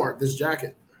 bro, Walmart, this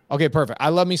jacket. Okay, perfect. I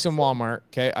love me some Walmart.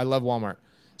 Okay, I love Walmart.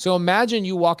 So imagine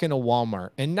you walk into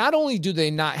Walmart, and not only do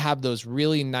they not have those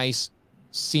really nice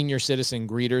senior citizen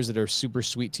greeters that are super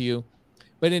sweet to you,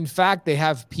 but in fact, they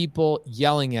have people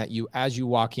yelling at you as you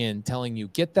walk in, telling you,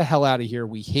 get the hell out of here.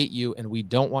 We hate you and we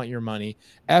don't want your money.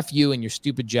 F you and your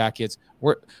stupid jackets.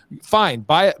 We're fine.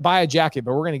 Buy a jacket,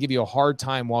 but we're going to give you a hard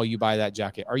time while you buy that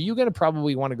jacket. Are you going to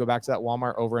probably want to go back to that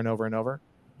Walmart over and over and over?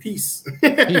 Peace.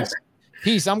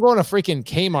 Peace. I'm going to freaking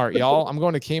Kmart, y'all. I'm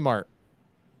going to Kmart.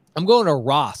 I'm going to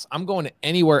Ross. I'm going to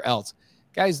anywhere else.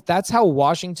 Guys, that's how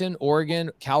Washington,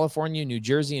 Oregon, California, New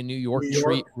Jersey, and New York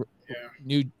treat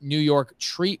New York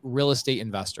treat real estate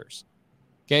investors.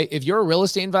 Okay. If you're a real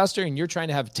estate investor and you're trying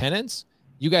to have tenants,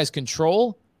 you guys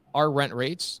control our rent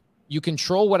rates. You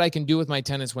control what I can do with my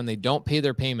tenants when they don't pay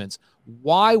their payments.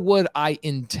 Why would I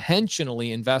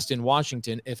intentionally invest in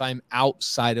Washington if I'm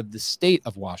outside of the state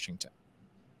of Washington?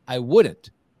 I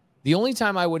wouldn't. The only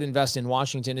time I would invest in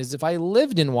Washington is if I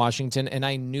lived in Washington and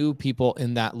I knew people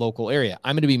in that local area.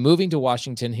 I'm going to be moving to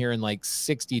Washington here in like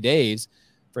 60 days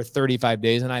for 35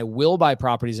 days, and I will buy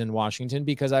properties in Washington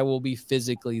because I will be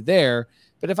physically there.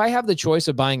 But if I have the choice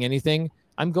of buying anything,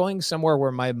 I'm going somewhere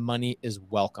where my money is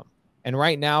welcome. And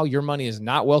right now, your money is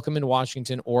not welcome in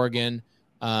Washington, Oregon,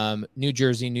 New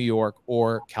Jersey, New York,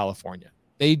 or California.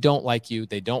 They don't like you.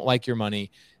 They don't like your money.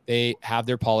 They have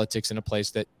their politics in a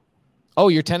place that, oh,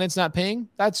 your tenant's not paying?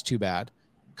 That's too bad.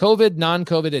 COVID,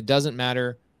 non-COVID, it doesn't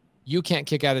matter. You can't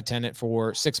kick out a tenant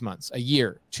for 6 months, a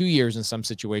year, 2 years in some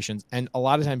situations. And a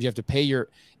lot of times you have to pay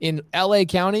in LA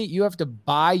County, you have to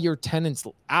buy your tenants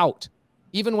out.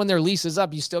 Even when their lease is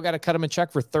up, you still got to cut them a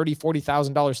check for $30,000,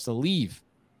 $40,000 to leave.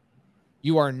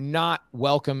 You are not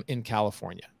welcome in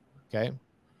California. Okay.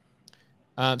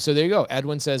 So there you go.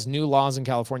 Edwin says new laws in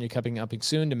California coming up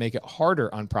soon to make it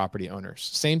harder on property owners.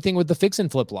 Same thing with the fix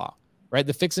and flip law, right?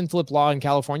 The fix and flip law in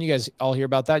California. You guys all hear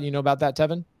about that? You know about that,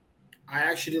 Tevin? I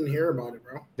actually didn't hear about it,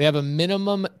 bro. They have a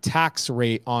minimum tax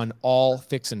rate on all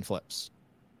fix and flips.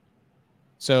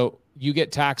 So you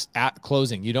get taxed at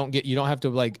closing. You don't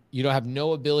have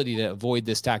no ability to avoid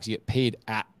this tax. You get paid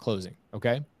at closing.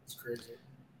 Okay. That's crazy.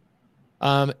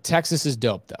 Texas is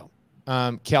dope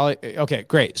though. Cali. Okay,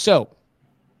 great. So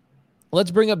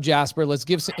let's bring up Jasper. Let's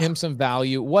give him some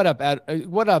value. What up,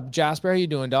 what up, Jasper? How you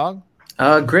doing, dog?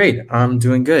 Great. I'm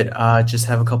doing good. Just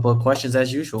have a couple of questions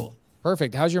as usual.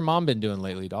 Perfect. How's your mom been doing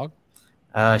lately, dog?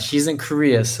 She's in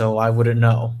Korea, so I wouldn't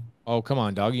know. Oh, come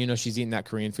on, dog. You know she's eating that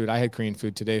Korean food. I had Korean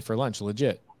food today for lunch,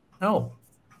 legit. Oh,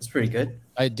 that's pretty good.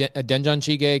 I had a doenjang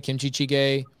jjigae, kimchi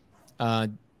jjigae.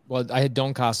 Well, I had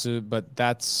donkasu, but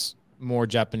that's more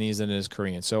Japanese than it is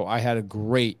Korean. So I had a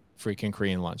great freaking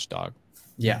Korean lunch, dog.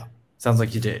 Yeah, sounds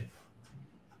like you did.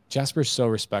 Jasper's so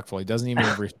respectful. He doesn't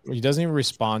even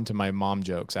respond to my mom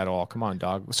jokes at all. Come on,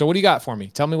 dog. So what do you got for me?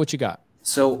 Tell me what you got.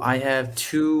 So I have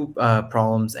two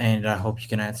problems, and I hope you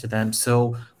can answer them.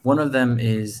 So one of them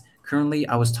is currently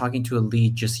I was talking to a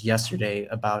lead just yesterday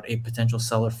about a potential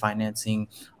seller financing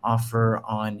offer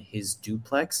on his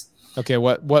duplex. Okay,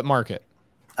 what market?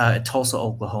 Tulsa,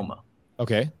 Oklahoma.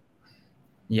 Okay.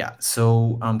 Yeah.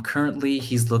 So currently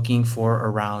he's looking for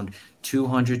around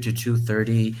 200 to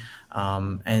 230,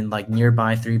 and like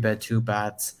nearby 3-bed, 2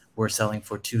 baths we're selling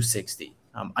for 260.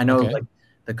 I know like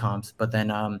the comps, but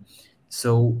then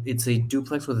so it's a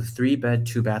duplex with a 3-bed,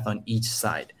 2-bath on each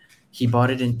side. He bought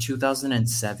it in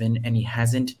 2007, and he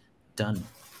hasn't done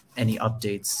any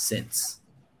updates since.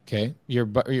 Okay,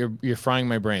 you're frying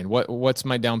my brain. What's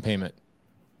my down payment?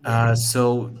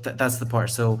 So that's the part.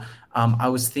 So I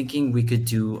was thinking we could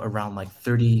do around like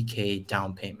 $30,000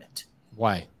 down payment.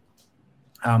 Why?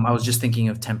 I was just thinking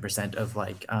of 10% of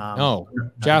like. No,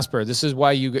 Jasper, this is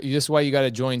why you got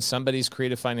to join somebody's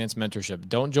creative finance mentorship.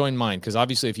 Don't join mine, because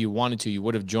obviously if you wanted to, you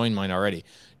would have joined mine already.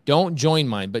 Don't join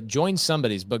mine, but join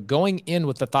somebody's. But going in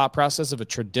with the thought process of a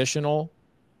traditional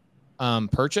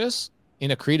purchase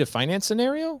in a creative finance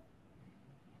scenario,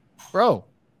 bro,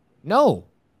 no.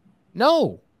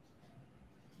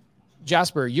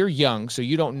 Jasper, you're young, so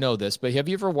you don't know this, but have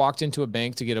you ever walked into a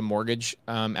bank to get a mortgage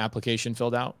application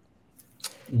filled out?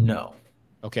 No.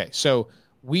 Okay, so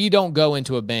we don't go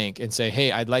into a bank and say,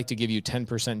 hey, I'd like to give you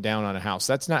 10% down on a house.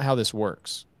 That's not how this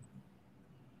works.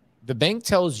 The bank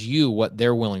tells you what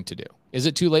they're willing to do. Is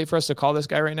it too late for us to call this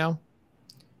guy right now?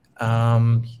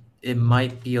 It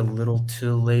might be a little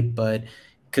too late, but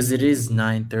because it is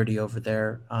 9:30 over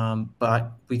there.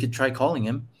 But we could try calling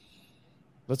him.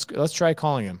 Let's try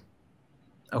calling him.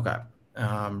 Okay.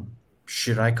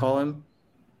 Should I call him?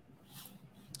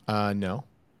 No.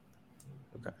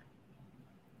 Okay.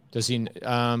 Does he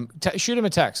shoot him a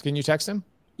text? Can you text him?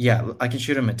 Yeah, I can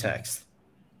shoot him a text.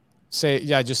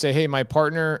 Just say, hey, my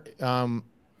partner's on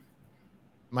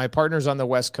the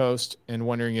West Coast and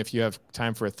wondering if you have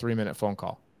time for a 3-minute phone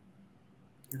call.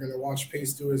 You're gonna watch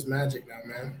Pace do his magic now,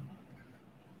 man.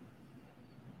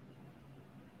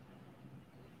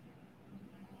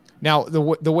 Now,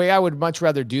 the way I would much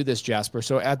rather do this, Jasper,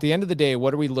 so at the end of the day,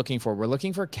 what are we looking for? We're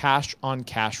looking for cash on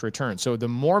cash return. So the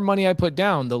more money I put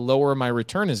down, the lower my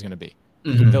return is going to be.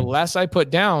 Mm-hmm. The less I put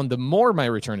down, the more my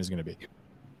return is going to be.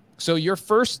 So your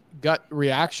first gut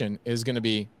reaction is going to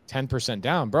be 10%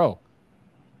 down, bro.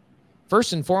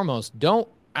 First and foremost, don't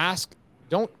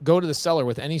go to the seller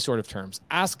with any sort of terms.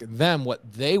 Ask them what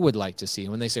they would like to see.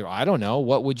 When they say, well, I don't know,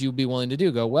 what would you be willing to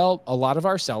do? Go, well, a lot of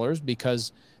our sellers,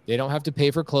 because they don't have to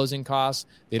pay for closing costs.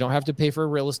 They don't have to pay for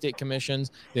real estate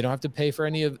commissions. They don't have to pay for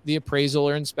any of the appraisal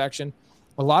or inspection.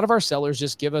 A lot of our sellers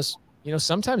just give us,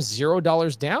 sometimes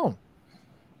 $0 down.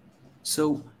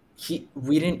 So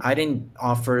I didn't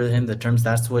offer him the terms.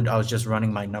 That's what I was just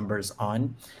running my numbers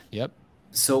on. Yep.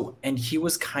 So, and he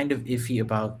was kind of iffy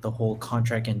about the whole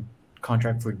contract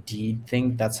for deed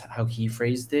thing. That's how he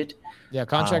phrased it. Yeah,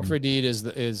 contract for deed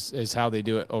is how they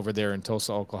do it over there in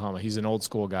Tulsa, Oklahoma. He's an old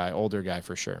school guy, older guy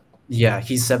for sure. Yeah,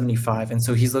 he's 75, and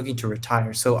so he's looking to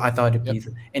retire. So I thought it'd be,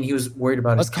 and he was worried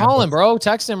about Let's his call him, bro.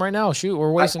 Text him right now. Shoot,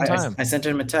 we're wasting time. I sent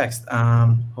him a text.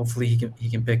 Hopefully he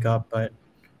can pick up, but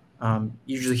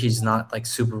usually he's not like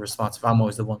super responsive. I'm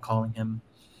always the one calling him.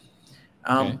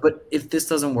 Okay. But if this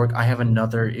doesn't work, I have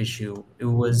another issue.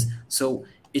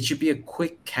 It should be a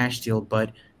quick cash deal,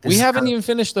 but we haven't even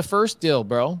finished the first deal,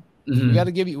 bro. Mhm. We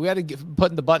got to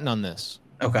put the button on this.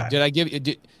 Okay. Did I give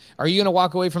you? Are you going to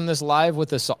walk away from this live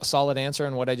with a solid answer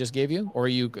on what I just gave you, or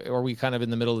are we kind of in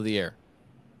the middle of the air?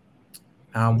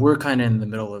 We're kind of in the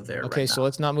middle of there. Okay, right so now.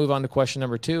 let's not move on to question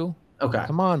number 2. Okay.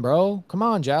 Come on, bro. Come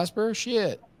on, Jasper.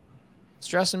 Shit,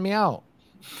 stressing me out.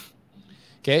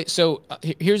 Okay, so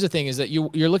here's the thing: is that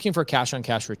you're looking for cash on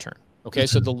cash return. Okay,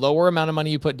 so the lower amount of money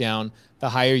you put down, the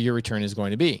higher your return is going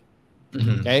to be.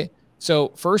 Mhm. Okay,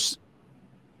 so first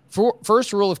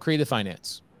rule of creative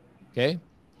finance. Okay,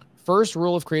 first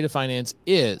rule of creative finance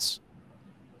is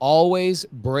always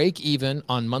break even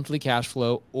on monthly cash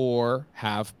flow or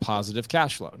have positive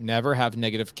cash flow. Never have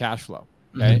negative cash flow.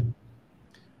 Okay. Mhm.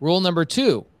 Rule number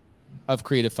 2 of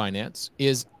creative finance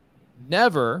is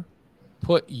never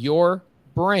put your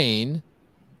brain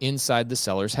inside the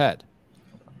seller's head.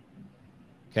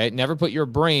 Okay. Never put your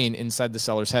brain inside the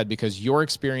seller's head, because your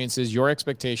experiences, your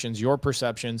expectations, your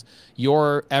perceptions,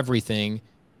 your everything,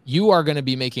 you are going to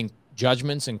be making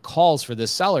judgments and calls for this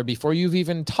seller before you've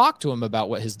even talked to him about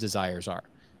what his desires are.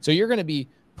 So you're going to be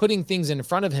putting things in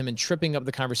front of him and tripping up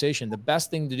the conversation. The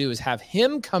best thing to do is have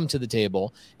him come to the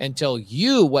table and tell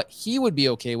you what he would be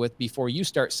okay with before you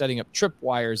start setting up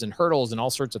tripwires and hurdles and all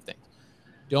sorts of things.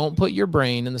 Don't put your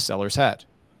brain in the seller's head.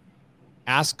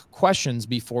 Ask questions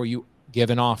before you give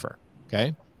an offer.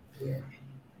 Okay. Yeah.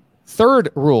 Third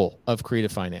rule of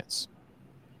creative finance.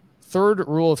 Third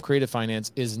rule of creative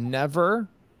finance is never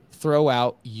throw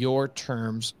out your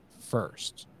terms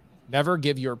first. Never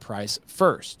give your price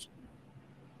first.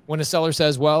 When a seller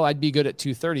says, well, I'd be good at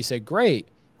 230, say, great.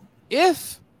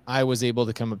 If I was able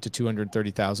to come up to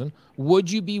 230,000, would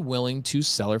you be willing to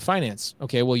seller finance?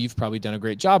 Okay, well, you've probably done a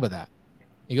great job of that.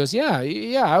 He goes, yeah,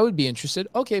 I would be interested.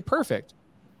 Okay, perfect.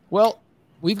 Well,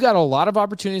 we've got a lot of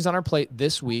opportunities on our plate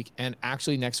this week and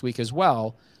actually next week as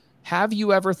well. Have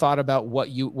you ever thought about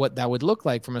what that would look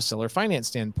like from a seller finance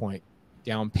standpoint?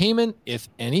 Down payment, if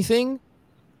anything,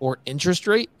 or interest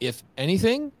rate, if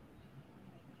anything?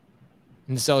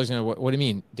 And the seller's going to, what do you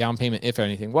mean down payment, if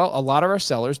anything? Well, a lot of our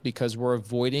sellers, because we're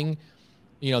avoiding,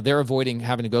 they're avoiding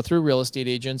having to go through real estate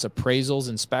agents, appraisals,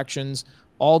 inspections,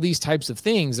 all these types of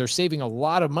things. They're saving a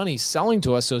lot of money selling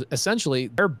to us. So essentially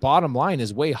their bottom line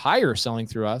is way higher selling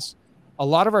through us. A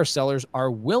lot of our sellers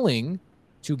are willing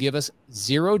to give us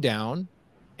 0 down,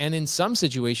 and in some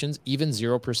situations, even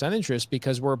 0% interest,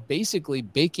 because we're basically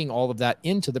baking all of that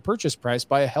into the purchase price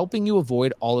by helping you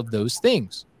avoid all of those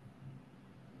things.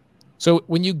 So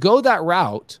when you go that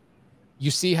route, you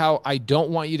see how I don't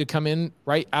want you to come in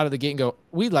right out of the gate and go,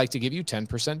 we'd like to give you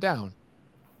 10% down.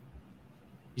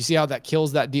 You see how that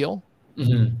kills that deal?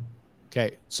 Mm-hmm.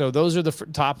 Okay. So those are the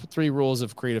top 3 rules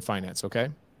of creative finance. Okay.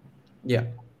 Yeah.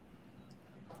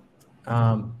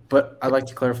 But I'd like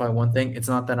to clarify one thing. It's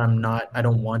not that I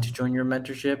don't want to join your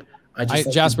mentorship.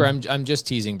 Jasper, I'm just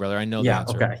teasing, brother. I know the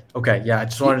answer. Okay. Yeah. I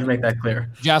just wanted to make that clear.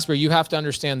 Jasper, you have to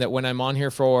understand that when I'm on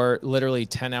here for literally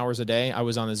 10 hours a day, I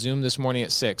was on a Zoom this morning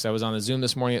at 6. I was on a Zoom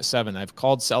this morning at 7. I've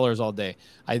called sellers all day.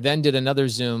 I then did another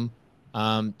Zoom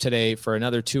today for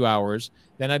another 2 hours.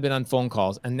 Then I've been on phone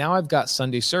calls, and now I've got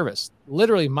Sunday service.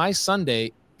 Literally my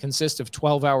Sunday consists of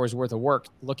 12 hours worth of work,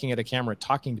 looking at a camera,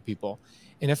 talking to people.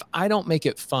 And if I don't make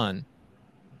it fun,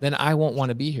 then I won't want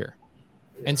to be here.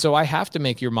 And so I have to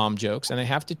make your mom jokes, and I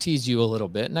have to tease you a little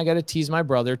bit. And I got to tease my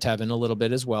brother, Tevin, a little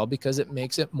bit as well, because it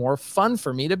makes it more fun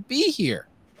for me to be here.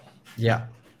 Yeah.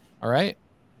 All right.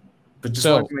 But just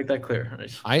wanted to make that clear.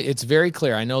 It's very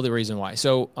clear. I know the reason why.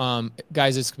 So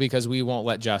guys, it's because we won't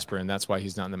let Jasper in. That's why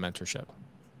he's not in the mentorship.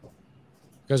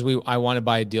 Because I want to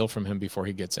buy a deal from him before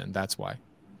he gets in. That's why.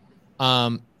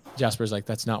 Jasper's like,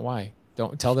 that's not why.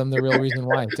 Don't tell them the real reason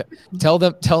why. Tell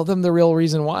them the real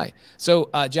reason why. So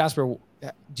Jasper,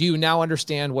 do you now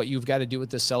understand what you've got to do with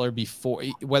the seller before,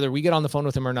 whether we get on the phone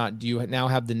with him or not? Do you now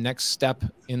have the next step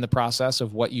in the process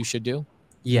of what you should do?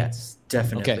 Yes,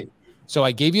 definitely. Okay. So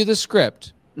I gave you the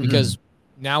script because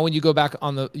now when you go back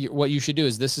on what you should do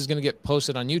is this is going to get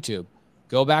posted on YouTube.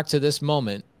 Go back to this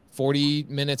moment 40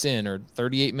 minutes in or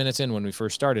 38 minutes in when we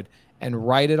first started and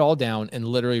write it all down and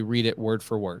literally read it word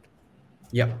for word.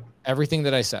 Yep. Everything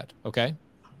that I said. Okay.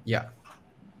 Yeah.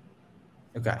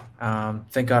 Okay.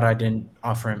 Thank God I didn't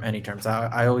offer him any terms.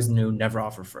 I always knew never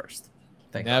offer first.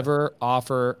 Never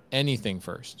offer anything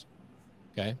first.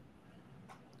 Okay.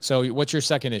 So what's your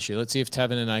second issue? Let's see if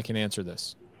Tevin and I can answer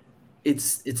this.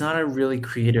 It's not a really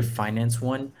creative finance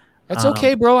one. That's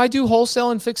okay, bro. I do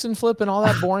wholesale and fix and flip and all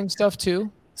that boring stuff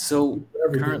too. So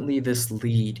currently this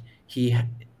lead,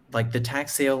 the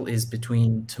tax sale is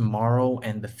between tomorrow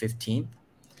and the 15th.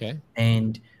 Okay.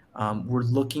 And we're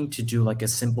looking to do like a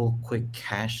simple, quick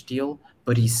cash deal,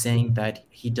 but he's saying that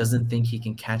he doesn't think he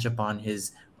can catch up on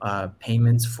his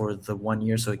payments for the 1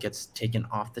 year, so it gets taken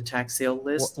off the tax sale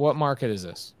list. What market is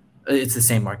this? It's the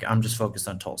same market. I'm just focused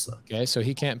on Tulsa. Okay, so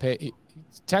he can't pay.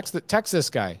 Text this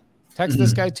guy. Text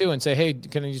this guy too and say, hey,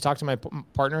 can you talk to my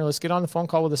partner? Let's get on the phone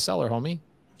call with the seller, homie.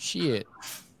 Shit.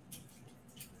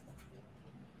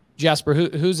 Jasper,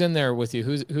 who's in there with you?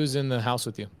 Who's in the house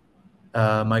with you?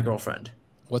 My girlfriend.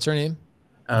 What's her name?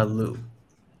 Lou.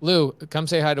 Lou, come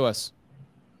say hi to us.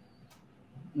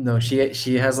 No, she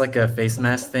has like a face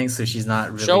mask thing, so she's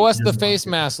not really. Show us the face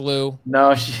mask, Lou.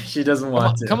 No, she doesn't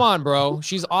want to. Come on, bro.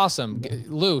 She's awesome.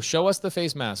 Lou, show us the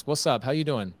face mask. What's up? How you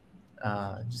doing?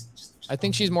 Just I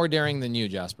think she's more daring than you,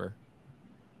 Jasper.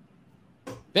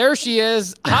 There she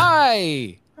is.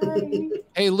 Hi. Hi.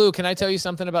 Hey, Lou, can I tell you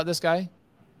something about this guy?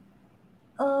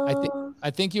 I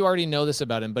think you already know this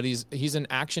about him, but he's an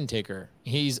action taker.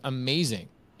 He's amazing,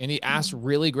 and he asks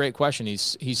really great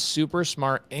questions. He's super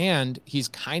smart, and he's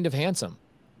kind of handsome.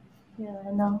 Yeah,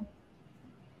 I know.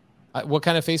 What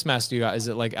kind of face mask do you got? Is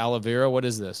it like aloe vera? What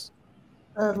is this?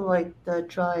 Like the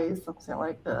dry, something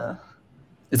like the.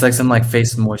 It's like some like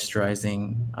face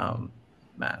moisturizing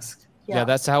mask. Yeah,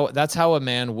 that's how a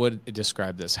man would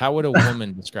describe this. How would a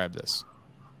woman describe this?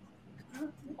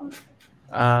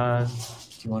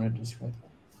 Do you want to describe?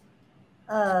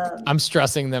 I'm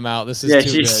stressing them out. This is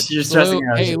too good. She's stressing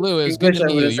Lou, out. Hey, Lou, it was good to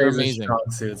meet you. You're amazing. Strong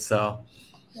suit, so.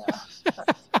 Yeah.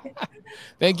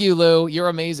 Thank you, Lou. You're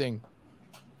amazing.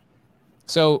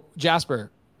 So,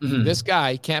 Jasper, this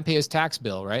guy can't pay his tax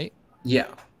bill, right? Yeah.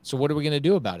 So what are we going to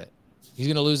do about it? He's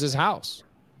going to lose his house.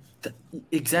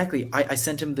 Exactly. I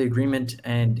sent him the agreement,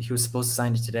 and he was supposed to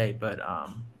sign it today, but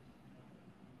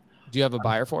do you have a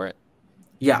buyer for it?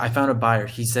 Yeah, I found a buyer.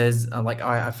 He says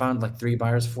I found like 3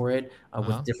 buyers for it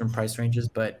with different price ranges,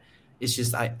 but it's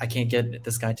just I can't get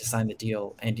this guy to sign the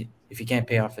deal, and if he can't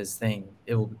pay off his thing,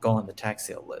 it will go on the tax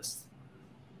sale list.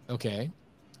 Okay.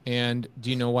 And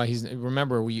do you know why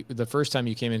remember the first time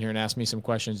you came in here and asked me some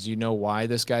questions, do you know why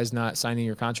this guy's not signing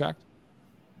your contract?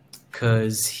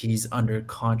 Because he's under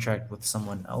contract with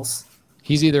someone else.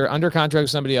 He's either under contract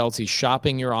with somebody else, he's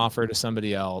shopping your offer to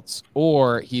somebody else,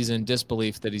 or he's in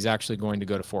disbelief that he's actually going to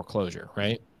go to foreclosure,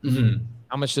 right? Mm-hmm.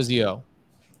 How much does he owe?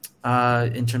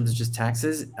 In terms of just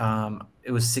taxes,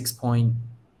 it was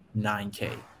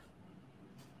 6.9K.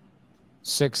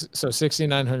 So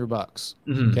 $6,900.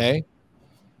 Mm-hmm. Okay.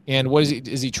 And what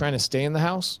is he trying to stay in the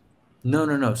house?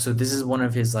 No. So this is one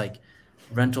of his like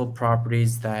rental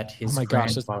properties that his. Oh my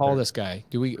gosh, let's call this guy.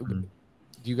 Did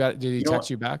he text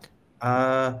you back?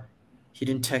 He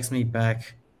didn't text me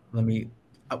back. We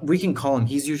can call him.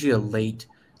 He's usually a late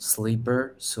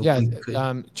sleeper. So yeah,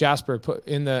 Jasper, put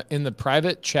in the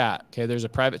private chat. Okay, there's a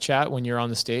private chat when you're on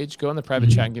the stage. Go in the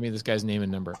private chat and give me this guy's name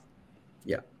and number.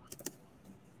 Yeah.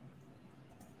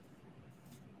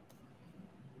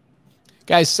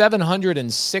 Guys,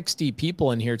 760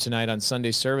 people in here tonight on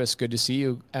Sunday service. Good to see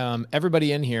you.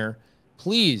 Everybody in here,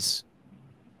 please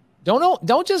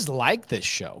don't just like this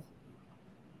show,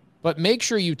 but make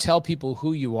sure you tell people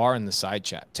who you are in the side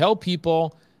chat. Tell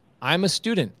people, I'm a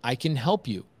student, I can help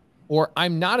you, or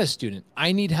I'm not a student,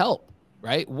 I need help,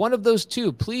 right? One of those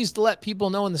two. Please let people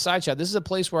know in the side chat. This is a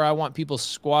place where I want people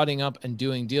squatting up and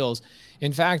doing deals.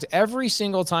 In fact, every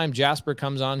single time Jasper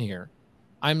comes on here,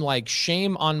 I'm like,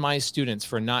 shame on my students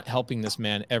for not helping this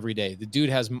man every day. The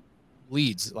dude has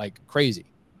leads like crazy.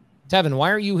 Tevin, why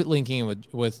aren't you linking in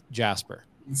with Jasper?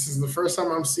 This is the first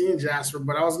time I'm seeing Jasper,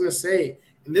 but I was going to say,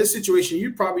 in this situation,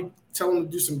 you'd probably tell him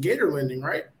to do some gator lending,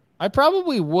 right? I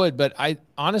probably would, but I'm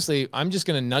just going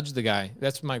to nudge the guy.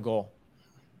 That's my goal.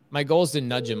 My goal is to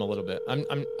nudge him a little bit. I'm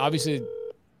obviously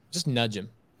just nudge him.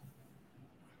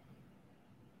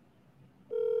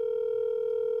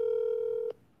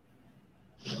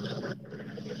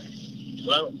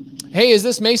 Hello? Hey, is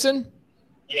this Mason?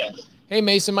 Yes. Hey,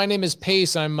 Mason, my name is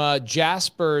Pace. I'm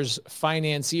Jasper's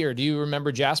financier. Do you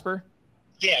remember Jasper?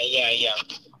 Yeah.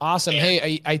 Awesome.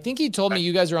 Hey, I think he told me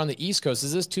you guys are on the East Coast.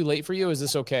 Is this too late for you? Is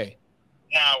this okay?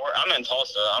 No, I'm in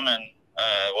Tulsa. I'm in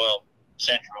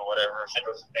Central, whatever,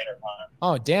 Central Standard Time.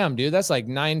 Oh, damn, dude. That's like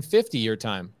 9:50 your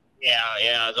time.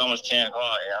 Yeah, it's almost 10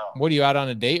 o'clock, yeah. What, are you out on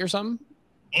a date or something?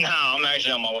 No, I'm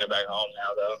actually on my way back home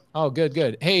now, though. Oh,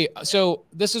 good. Hey, so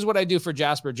this is what I do for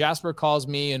Jasper. Jasper calls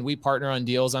me and we partner on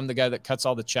deals. I'm the guy that cuts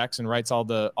all the checks and writes all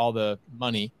the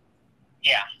money.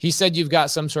 Yeah. He said you've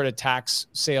got some sort of tax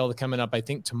sale coming up, I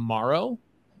think tomorrow.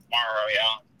 Tomorrow,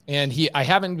 yeah. And I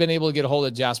haven't been able to get a hold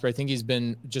of Jasper. I think he's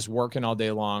been just working all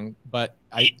day long, but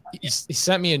he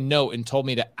sent me a note and told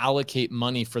me to allocate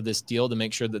money for this deal to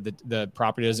make sure that the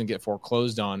property doesn't get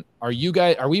foreclosed on. Are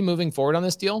we moving forward on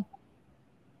this deal?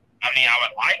 I mean, I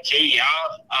would like to, yeah.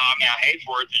 I hate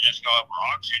for it to just go up for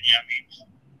auction, yeah.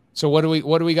 So what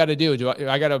do we got to do? Do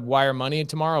I got to wire money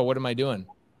tomorrow? What am I doing?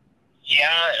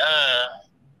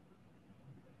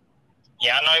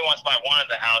 Yeah, I know he wants to buy one of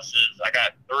the houses. I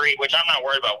got 3, which I'm not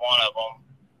worried about one of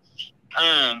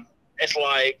them. It's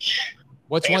like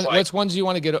which ones do you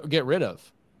want to get rid of?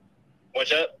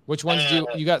 What's up? Which ones do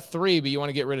you got 3, but you want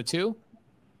to get rid of 2?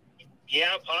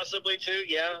 Yeah, possibly 2.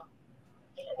 Yeah,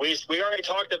 we already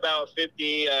talked about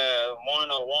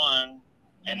 5101,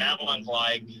 and that one's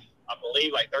like I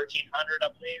believe like 1,300. I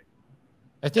believe.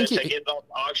 I think to get the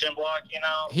auction block, you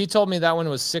know. He told me that one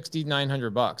was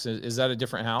 $6,900. Is that a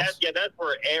different house? That's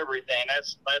for everything.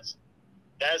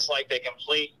 That's like the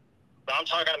complete. But I'm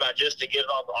talking about just to get it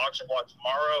off the auction block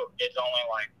tomorrow. It's only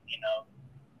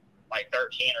like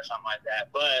 13 or something like that.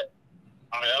 But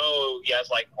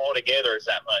it's like altogether it's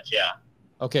that much. Yeah.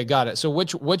 Okay, got it. So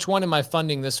which one am I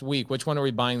funding this week? Which one are we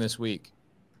buying this week?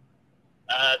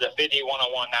 The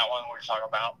 5101, that one we're talking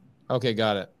about. Okay,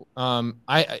 got it.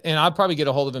 I'll probably get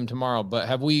a hold of him tomorrow. But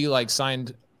have we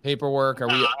signed paperwork? Are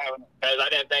we? Because I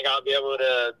didn't think I'd be able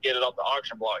to get it off the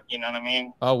auction block. You know what I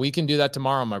mean? Oh, we can do that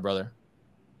tomorrow, my brother.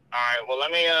 All right. Well,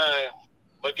 let me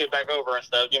look it back over and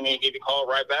stuff. Give you a call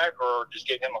right back, or just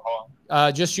give him a call.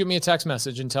 Just shoot me a text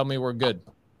message and tell me we're good.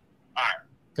 All right.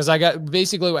 Because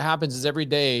basically what happens is every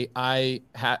day I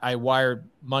wire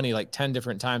money like 10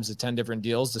 different times to 10 different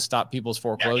deals to stop people's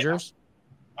foreclosures. Yeah.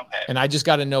 Okay. And I just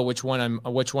got to know which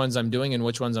ones I'm doing and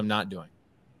which ones I'm not doing.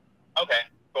 Okay.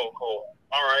 Cool.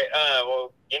 All right.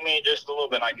 Well, give me just a little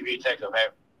bit. I'll give you a text. Okay.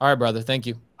 All right, brother. Thank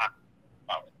you.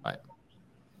 Bye.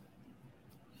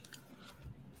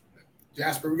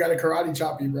 Jasper, we got to karate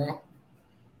chop you, bro.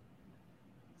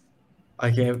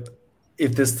 I can't.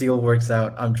 If this deal works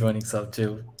out, I'm joining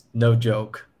SubTo. No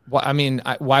joke. Well, I mean,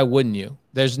 why wouldn't you?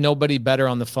 There's nobody better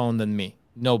on the phone than me.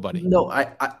 Nobody. No,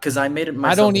 because I made it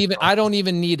myself. I don't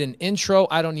even need an intro.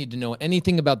 I don't need to know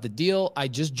anything about the deal. I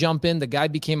just jump in. The guy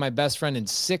became my best friend in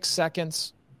 6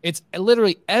 seconds. It's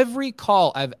literally every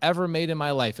call I've ever made in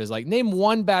my life is like, name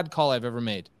one bad call I've ever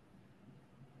made.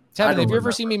 Tevin, have you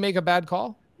ever seen me make a bad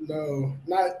call? No.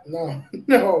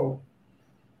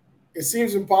 It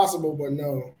seems impossible, but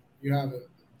no, you haven't.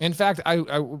 In fact,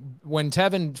 when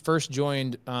Tevin first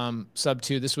joined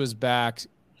SubTo, this was back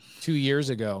 2 years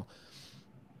ago,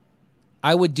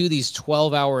 I would do these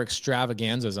 12-hour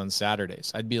extravaganzas on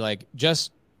Saturdays. I'd be like,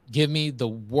 just give me the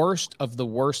worst of the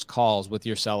worst calls with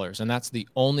your sellers. And that's the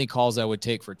only calls I would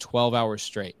take for 12 hours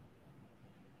straight.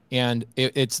 And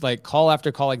it's like call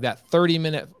after call like that,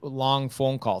 30-minute long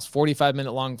phone calls,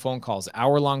 45-minute long phone calls,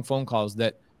 hour-long phone calls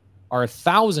that are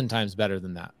 1,000 times better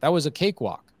than that. That was a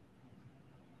cakewalk.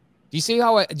 Do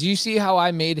you see how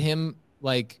I made him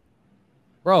like,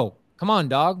 bro, come on,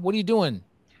 dog. What are you doing?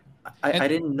 I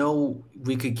didn't know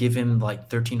we could give him like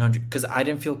 $1,300 because I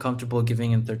didn't feel comfortable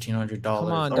giving him $1,300.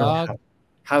 Come on, dog.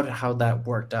 How that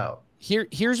worked out.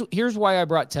 Here's why I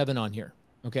brought Tevin on here.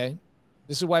 Okay.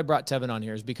 This is why I brought Tevin on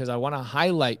here is because I want to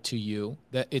highlight to you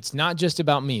that it's not just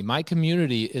about me. My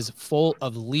community is full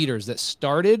of leaders that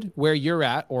started where you're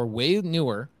at or way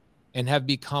newer and have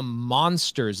become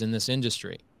monsters in this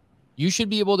industry. You should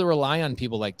be able to rely on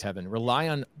people like Tevin, rely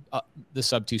on the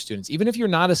SubTo students. Even if you're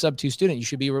not a SubTo student, you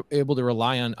should be able to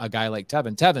rely on a guy like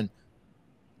Tevin. Tevin,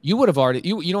 you would have already,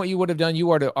 you know what you would have done? You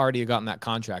would have already gotten that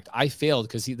contract. I failed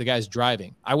because the guy's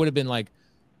driving. I would have been like,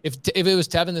 if it was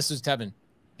Tevin, this is Tevin.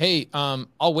 Hey,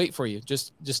 I'll wait for you.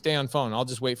 Just stay on phone. I'll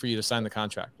just wait for you to sign the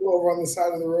contract. Pull over on the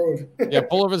side of the road. Yeah,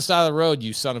 pull over the side of the road,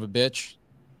 you son of a bitch.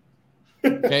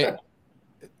 Okay.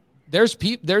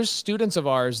 There's students of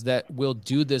ours that will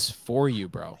do this for you,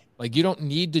 bro. Like you don't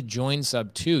need to join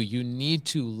SubTo. You need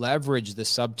to leverage the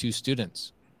SubTo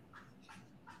students.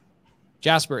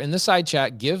 Jasper, in the side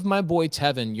chat, give my boy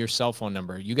Tevin your cell phone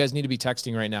number. You guys need to be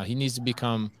texting right now. He needs to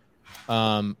become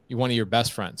one of your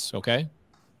best friends, okay?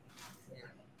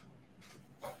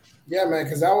 Yeah, man,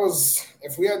 because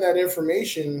if we had that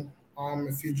information,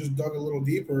 If you just dug a little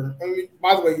deeper. I mean,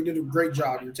 by the way, you did a great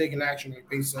job. You're taking action, like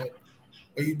they said.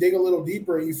 But you dig a little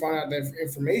deeper and you find out that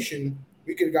information,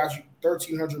 we could have got you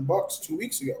 $1,300 2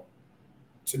 weeks ago.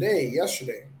 Today,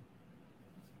 yesterday.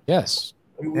 Yes.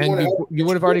 We And want to help you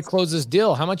would have already closed this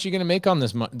deal. How much are you going to make on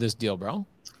this deal, bro?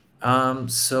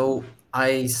 So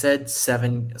I said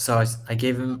 7. So I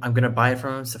gave him, I'm going to buy it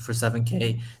from him for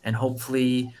 7K and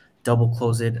hopefully double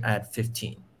close it at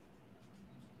 15.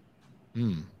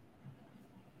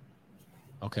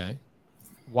 Okay.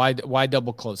 Why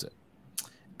double close it?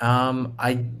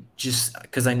 I just,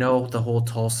 because I know the whole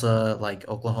Tulsa, like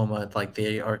Oklahoma, like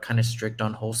they are kind of strict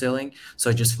on wholesaling.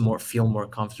 So I just feel more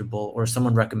comfortable, or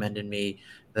someone recommended me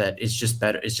that it's just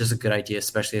better. It's just a good idea,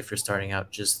 especially if you're starting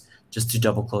out, just to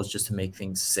double close, just to make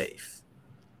things safe.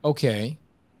 Okay.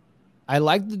 I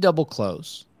like the double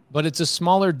close, but it's a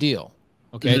smaller deal.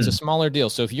 Okay. It's a smaller deal.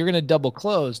 So if you're going to double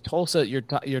close, Tulsa, your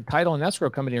title and escrow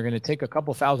company are going to take a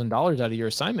couple $1,000s out of your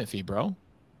assignment fee, bro.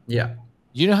 Yeah.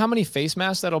 You know how many face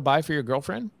masks that'll buy for your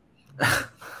girlfriend?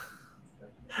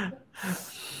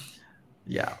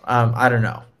 Yeah. I don't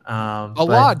know. A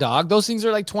lot, dog. Those things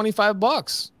are like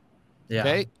 $25. Yeah.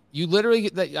 Okay. You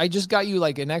literally I just got you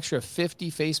like an extra 50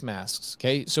 face masks.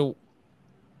 Okay. So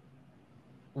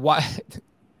why?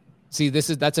 See,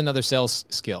 that's another sales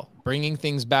skill, bringing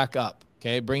things back up.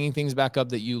 Okay. Bringing things back up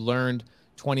that you learned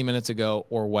 20 minutes ago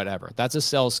or whatever. That's a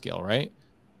sales skill, right?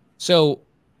 So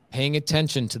paying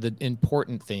attention to the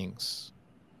important things.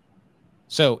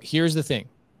 So here's the thing.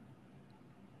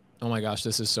 Oh my gosh,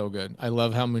 this is so good. I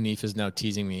love how Munif is now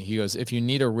teasing me. He goes, if you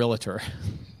need a realtor,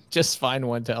 just find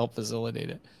one to help facilitate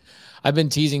it. I've been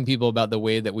teasing people about the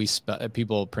way that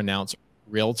people pronounce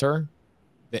realtor.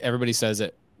 That everybody says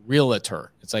it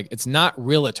realtor. It's like, it's not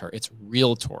realtor, it's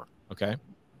realtor. Okay.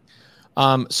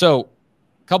 So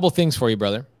a couple things for you,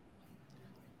 brother.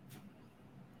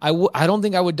 I don't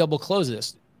think I would double close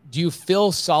this. Do you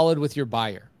feel solid with your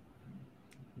buyer?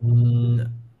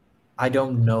 I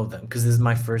don't know them because this is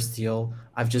my first deal.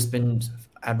 I've just been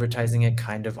advertising it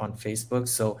kind of on Facebook,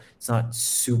 so it's not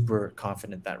super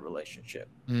confident, that relationship.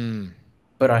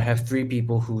 But I have 3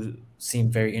 people who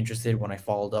seem very interested when I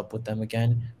followed up with them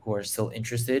again, who are still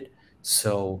interested.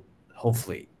 So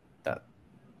hopefully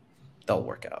that'll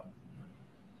work out.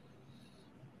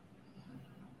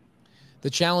 The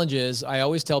challenge is, I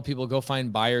always tell people, go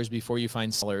find buyers before you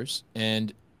find sellers.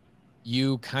 And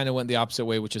you kind of went the opposite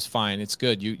way, which is fine. It's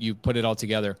good. You put it all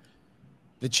together.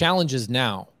 The challenge is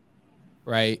now,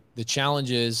 right? The challenge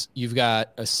is you've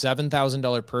got a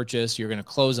 $7,000 purchase. You're going to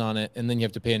close on it. And then you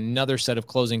have to pay another set of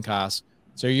closing costs.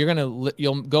 So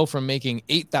you'll go from making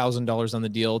 $8,000 on the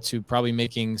deal to probably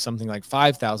making something like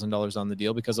 $5,000 on the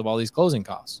deal because of all these closing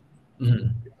costs.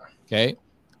 Okay.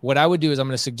 What I would do is I'm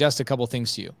going to suggest a couple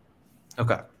things to you.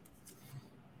 Okay.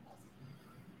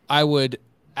 I would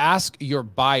ask your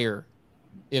buyer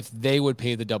if they would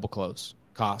pay the double close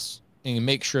costs and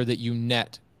make sure that you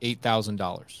net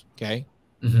 $8,000. Okay.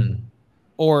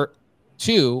 Or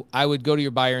 2, I would go to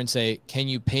your buyer and say, can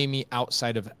you pay me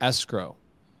outside of escrow?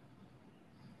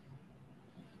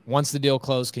 Once the deal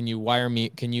closed, can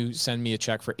you send me a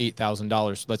check for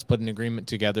 $8,000? Let's put an agreement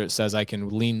together. It says I can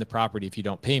lien the property if you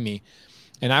don't pay me.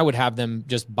 And I would have them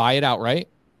just buy it outright.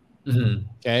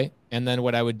 Okay. And then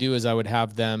what I would do is I would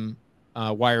have them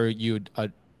wire you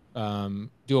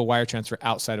do a wire transfer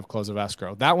outside of close of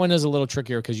escrow. That one is a little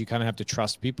trickier because you kind of have to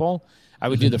trust people. I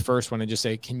would do the first one and just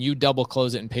say, can you double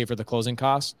close it and pay for the closing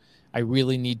costs? I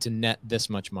really need to net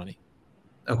this much money.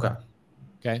 Okay.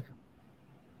 Okay.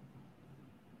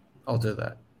 I'll do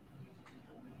that.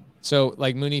 So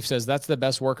like Munif says, that's the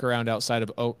best workaround outside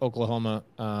of Oklahoma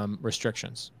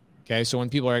restrictions. Okay. So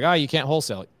when people are like, oh, you can't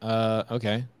wholesale.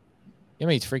 Okay. You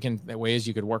know how many freaking ways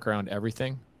you could work around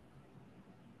everything?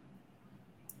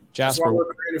 Jasper, that's why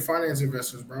we're creative finance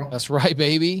investors, bro. That's right,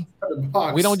 baby.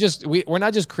 We're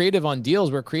not just creative on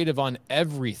deals, we're creative on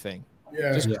everything.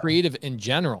 Creative in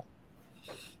general.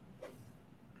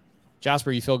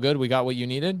 Jasper, you feel good? We got what you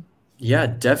needed? Yeah,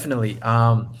 definitely.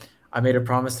 I made a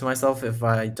promise to myself, if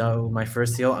I do my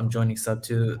first deal, I'm joining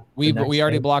SubTo. We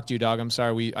already blocked you, dog. I'm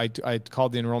sorry. I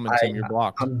called the enrollment team. You're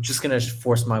blocked. I'm just gonna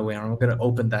force my way. I'm gonna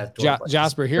open that door.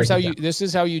 Jasper, this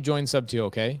is how you join SubTo.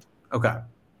 Okay. Okay.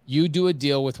 You do a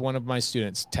deal with one of my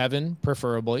students, Tevin,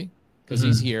 preferably, because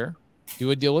he's here.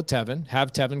 Do a deal with Tevin.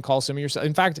 Have Tevin call some of your.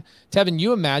 In fact, Tevin,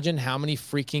 you imagine how many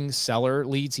freaking seller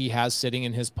leads he has sitting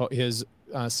in his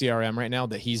CRM right now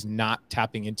that he's not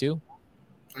tapping into.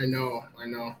 I know.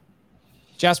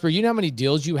 Jasper, you know how many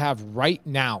deals you have right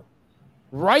now?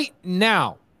 Right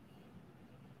now.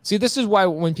 See, this is why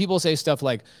when people say stuff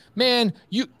like, man,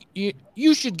 you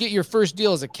should get your first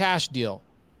deal as a cash deal.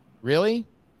 Really?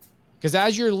 Because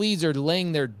as your leads are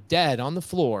laying there dead on the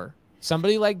floor,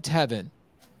 somebody like Tevin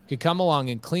could come along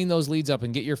and clean those leads up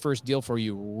and get your first deal for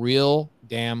you real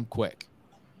damn quick.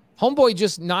 Homeboy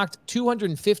just knocked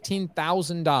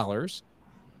 $215,000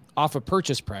 off a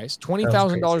purchase price,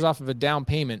 $20,000 off of a down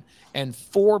payment, and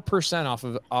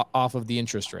 4% off of the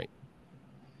interest rate.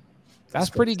 That's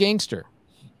pretty gangster.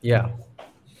 Yeah.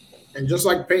 And just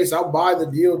like Pace, I'll buy the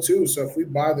deal too. So if we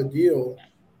buy the deal,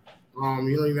 you don't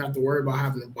even have to worry about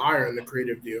having a buyer in the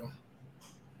creative deal.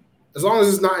 As long as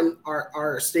it's not in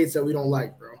our states that we don't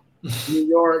like, bro. New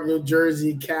York, New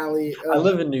Jersey, Cali. I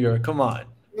live in New York. Come on.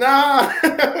 Nah.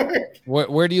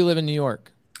 Where do you live in New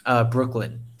York?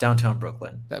 Brooklyn, downtown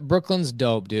Brooklyn. Brooklyn's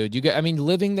dope, dude.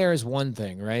 Living there is one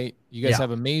thing, right? You guys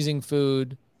have amazing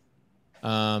food.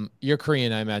 You're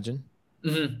Korean, I imagine.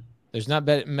 Mm-hmm. There's not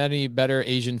many better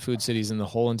Asian food cities in the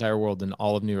whole entire world than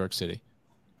all of New York City.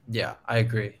 Yeah, I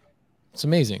agree. It's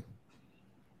amazing.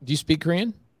 Do you speak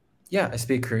Korean? Yeah, I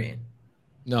speak Korean.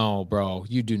 No, bro,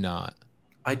 you do not.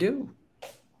 I do.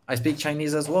 I speak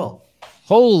Chinese as well.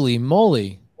 Holy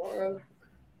moly.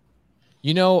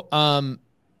 You know,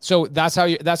 so that's how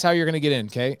you're going to get in.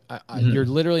 Okay. You're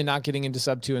literally not getting into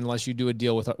SubTo unless you do a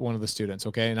deal with one of the students.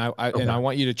 Okay. And I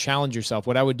want you to challenge yourself.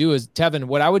 What I would do is, Tevin,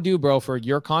 what I would do, bro, for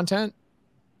your content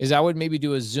is I would maybe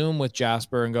do a Zoom with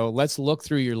Jasper and go, let's look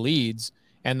through your leads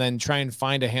and then try and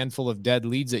find a handful of dead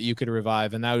leads that you could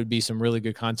revive. And that would be some really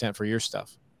good content for your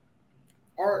stuff.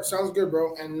 All right. Sounds good,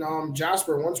 bro. And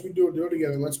Jasper, once we do a deal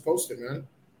together, let's post it, man.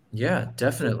 Yeah,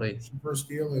 definitely. First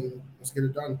deal, and let's get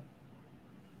it done.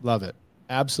 Love it.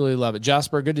 Absolutely love it.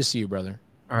 Jasper, good to see you, brother.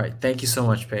 All right. Thank you so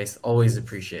much, Pace. Always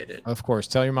appreciate it. Of course.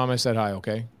 Tell your mom I said hi,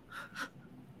 okay?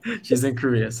 She's in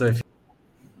Korea, so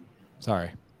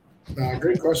Sorry.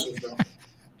 Great questions, though.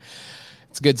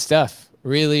 It's good stuff.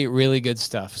 Really, really good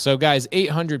stuff. So, guys,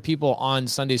 800 people on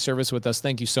Sunday service with us.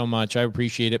 Thank you so much. I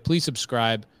appreciate it. Please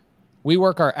subscribe. We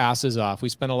work our asses off. We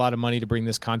spend a lot of money to bring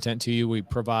this content to you. We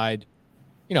provide,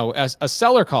 a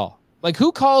seller call. Like,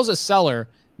 who calls a seller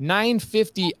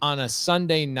 $9.50 on a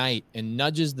Sunday night and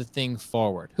nudges the thing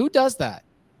forward? Who does that?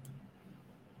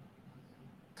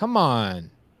 Come on.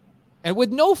 And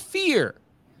with no fear,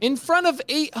 in front of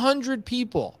 800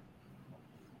 people.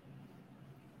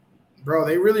 Bro,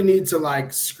 they really need to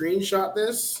screenshot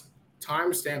this,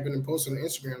 timestamp it, and post it on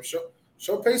Instagram.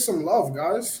 Show Pace some love,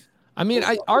 guys. I mean,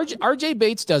 RJ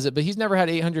Bates does it, but he's never had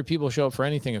 800 people show up for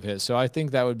anything of his. So I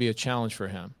think that would be a challenge for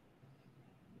him.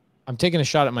 I'm taking a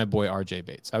shot at my boy RJ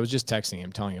Bates. I was just texting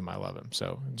him, telling him I love him.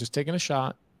 So I'm just taking a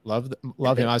shot. Love him.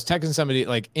 I was texting somebody,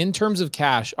 in terms of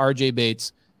cash, RJ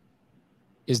Bates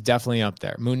is definitely up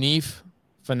there. Munif,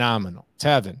 phenomenal.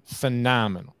 Tevin,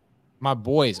 phenomenal. My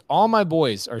boys, all my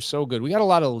boys are so good. We got a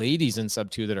lot of ladies in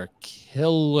SubTo that are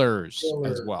killers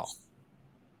as well.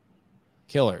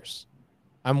 Killers.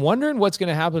 I'm wondering what's going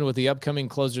to happen with the upcoming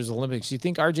Closers Olympics. Do you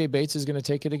think RJ Bates is going to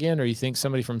take it again, or you think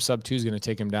somebody from SubTo is going to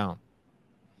take him down?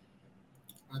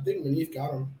 I think Munif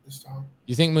got him this time.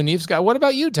 You think Munif's got? What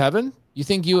about you, Tevin? You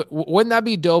think wouldn't that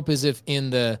be dope? As if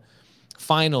in the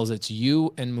finals it's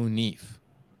you and Munif?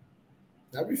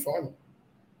 That'd be fun.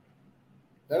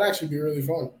 That'd actually be really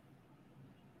fun.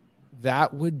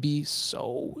 That would be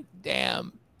so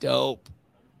damn dope.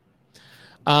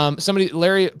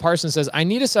 Larry Parsons says, I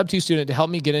need a SubTo student to help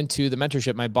me get into the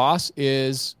mentorship. My boss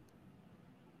is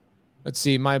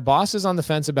on the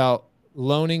fence about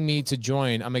loaning me to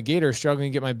join. I'm a Gator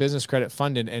struggling to get my business credit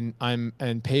funded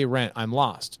and pay rent. I'm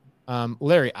lost.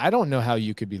 Larry, I don't know how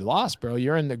you could be lost, bro.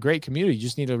 You're in the great community. You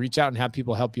just need to reach out and have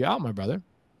people help you out, my brother.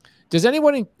 Does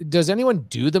anyone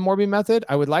do the Morby method?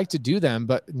 I would like to do them,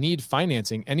 but need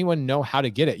financing. Anyone know how to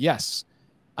get it? Yes.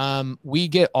 We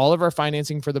get all of our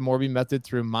financing for the Morby method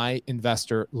through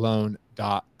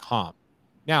myinvestorloan.com.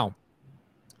 Now,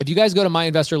 if you guys go to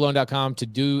myinvestorloan.com to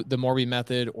do the Morby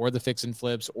method or the fix and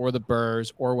flips or the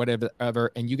burrs or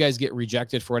whatever, and you guys get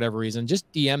rejected for whatever reason, just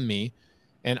DM me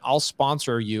and I'll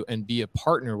sponsor you and be a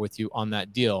partner with you on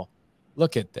that deal.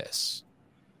 Look at this.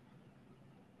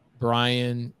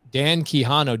 Dan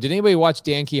Quijano. Did anybody watch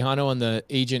Dan Quijano on the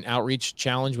Agent Outreach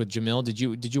Challenge with Jamil? Did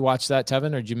you watch that,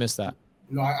 Tevin, or did you miss that?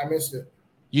 No, I missed it.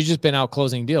 You just been out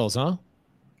closing deals, huh?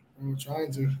 I'm trying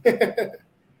to.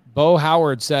 Bo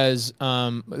Howard says,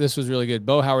 this was really good.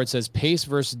 Bo Howard says, Pace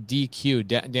versus DQ,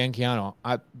 Dan Quijano.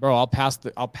 I'll pass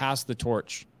the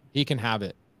torch. He can have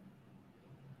it.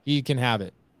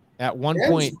 At one Dan's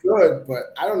point, good,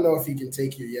 but I don't know if he can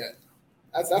take you yet.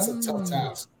 That's a tough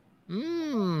task.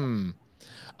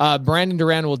 Brandon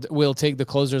Duran will take the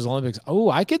Closers Olympics.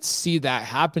 Oh, I could see that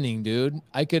happening, dude.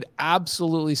 I could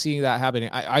absolutely see that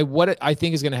happening. What I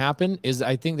think is going to happen is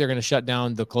I think they're going to shut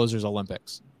down the Closers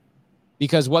Olympics.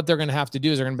 Because what they're going to have to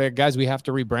do is they're going to be like, guys, we have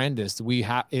to rebrand this.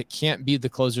 It can't be the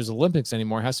Closers Olympics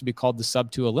anymore. It has to be called the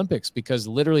SubTo Olympics, because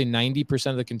literally 90%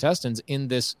 of the contestants in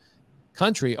this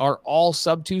country are all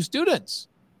SubTo students.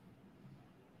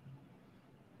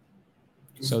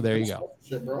 So there you go.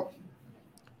 Shit, bro.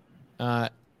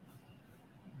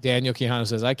 Daniel Quijano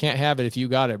says, I can't have it if you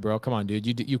got it, bro. Come on,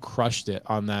 dude. You crushed it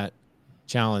on that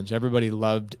challenge. Everybody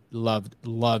loved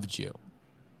you.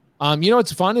 You know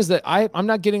what's fun is that I'm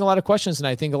not getting a lot of questions, and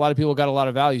I think a lot of people got a lot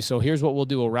of value. So here's what we'll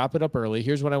do. We'll wrap it up early.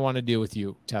 Here's what I want to do with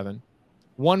you, Tevin.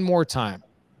 One more time.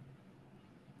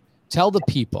 Tell the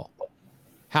people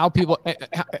how people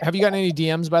have you gotten any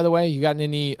DMs, by the way? You gotten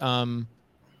any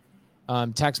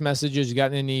text messages? You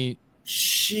gotten any?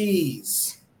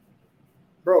 Jeez.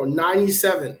 Bro,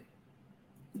 97.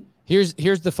 Here's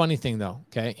the funny thing, though.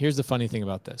 Okay. Here's the funny thing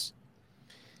about this.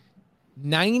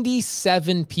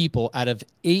 97 people out of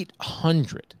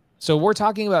 800. So we're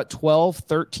talking about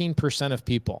 13% of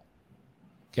people.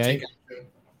 Okay.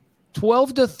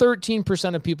 12 to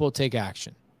 13% of people take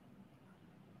action.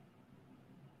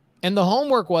 And the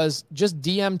homework was just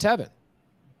DM Tevin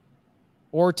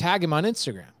or tag him on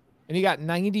Instagram. And he got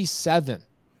 97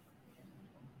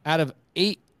 out of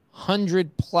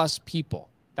 800 plus people.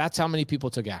 That's how many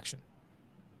people took action.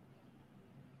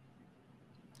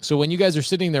 So when you guys are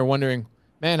sitting there wondering,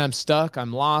 man, I'm stuck,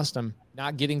 I'm lost, I'm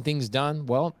not getting things done.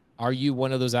 Well, are you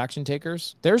one of those action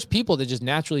takers? There's people that just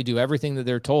naturally do everything that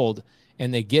they're told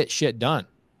and they get shit done.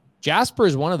 Jasper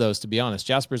is one of those, to be honest.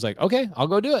 Jasper's like, okay, I'll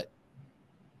go do it.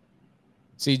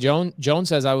 See, Joan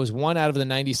says I was 1 out of the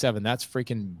 97. That's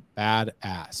freaking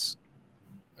badass.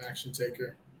 Action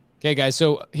taker. Okay, guys,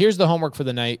 so here's the homework for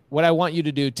the night. What I want you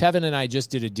to do, Tevin and I just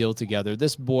did a deal together.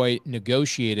 This boy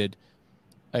negotiated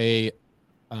a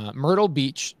Myrtle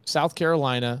Beach, South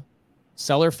Carolina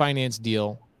seller finance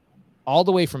deal all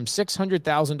the way from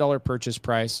 $600,000 purchase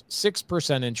price,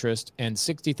 6% interest, and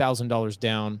 $60,000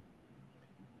 down,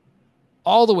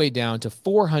 all the way down to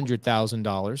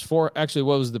 $400,000. Actually,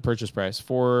 what was the purchase price?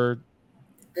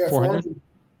 400,000,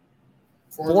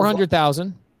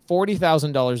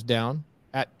 $40,000 down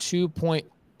at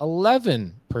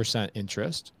 2.11%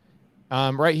 interest.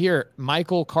 Right here,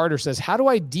 Michael Carter says, how do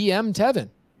I DM Tevin?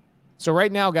 So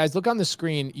right now, guys, look on the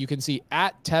screen. You can see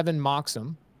at Tevin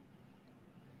Moxham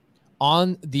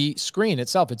on the screen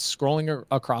itself. It's scrolling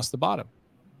across the bottom.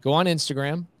 Go on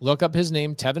Instagram, look up his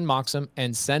name, Tevin Moxham,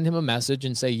 and send him a message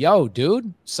and say, yo,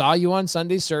 dude, saw you on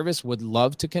Sunday service. Would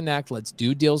love to connect. Let's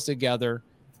do deals together.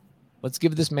 Let's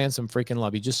give this man some freaking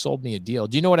love. He just sold me a deal.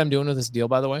 Do you know what I'm doing with this deal,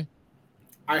 by the way?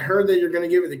 I heard that you're going to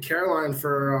give it to Caroline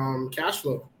for cash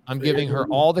flow. I'm giving her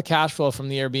all the cash flow from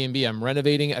the Airbnb. I'm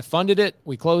renovating. I funded it.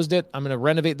 We closed it. I'm going to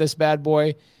renovate this bad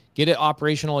boy, get it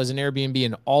operational as an Airbnb,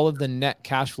 and all of the net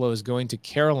cash flow is going to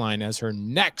Caroline as her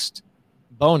next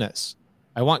bonus.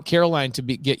 I want Caroline to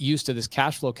get used to this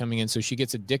cash flow coming in so she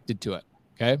gets addicted to it.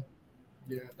 Okay?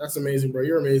 Yeah, that's amazing, bro.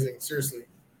 You're amazing. Seriously.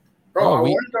 Bro, I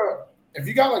wonder if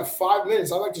you got like 5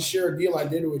 minutes, I'd like to share a deal I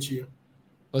did with you.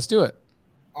 Let's do it.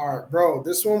 All right, bro.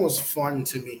 This one was fun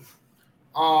to me.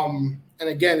 And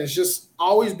again, it's just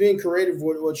always being creative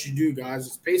with what you do, guys.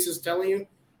 As Pace is telling you,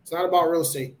 it's not about real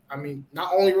estate. I mean,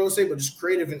 not only real estate, but just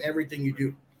creative in everything you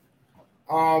do.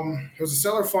 It was a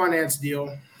seller finance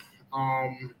deal.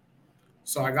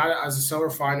 So I got it as a seller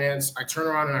finance. I turned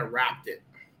around and I wrapped it.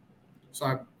 So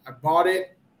I bought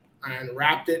it and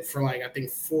wrapped it for like, I think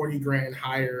 40 grand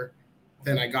higher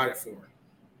than I got it for.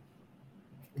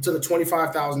 It took a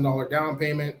 $25,000 down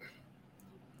payment.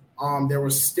 There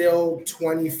was still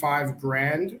 25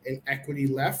 grand in equity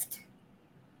left.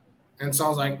 And so I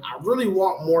was like, I really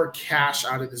want more cash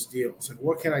out of this deal. It's like,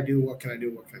 what can I do? What can I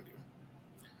do? What can I do?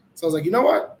 So I was like, you know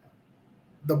what?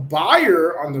 The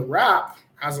buyer on the wrap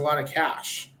has a lot of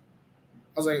cash.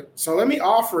 I was like, so let me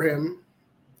offer him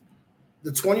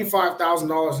the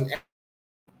 $25,000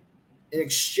 in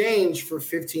exchange for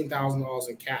 $15,000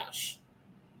 in cash.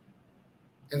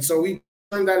 And so we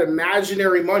turned that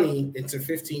imaginary money into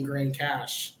 15 grand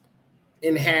cash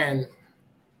in hand.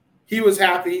 He was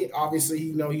happy. Obviously,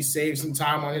 he saved some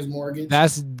time on his mortgage.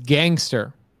 That's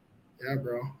gangster. Yeah,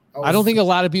 bro. I don't think a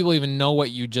lot of people even know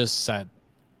what you just said.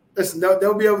 Listen,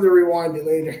 they'll be able to rewind it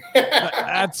later.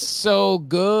 That's so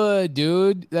good,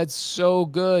 dude. That's so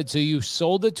good. So you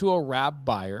sold it to a wrap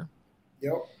buyer.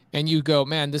 Yep. And you go,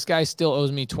 man, this guy still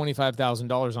owes me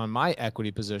 $25,000 on my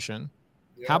equity position.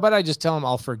 Yep. How about I just tell him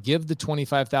I'll forgive the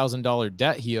 $25,000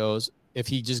 debt he owes if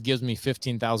he just gives me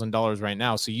 $15,000 right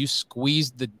now. So you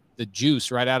squeezed the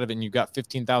juice right out of it and you got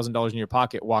 $15,000 in your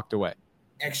pocket, walked away.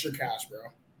 Extra cash, bro.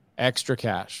 Extra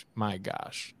cash. My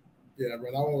gosh. Yeah,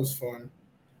 bro. That one was fun.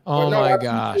 Oh no, my I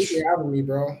gosh. appreciate you having me,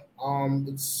 bro.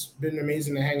 It's been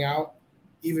amazing to hang out.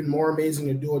 Even more amazing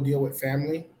to do a deal with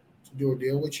family, to do a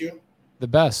deal with you. The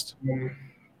best.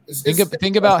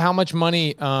 Think about how much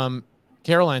money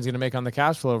Caroline's going to make on the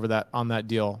cash flow on that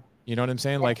deal. You know what I'm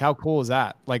saying? Like, how cool is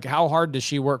that? Like, how hard does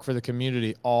she work for the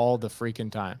community all the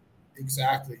freaking time?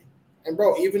 Exactly. And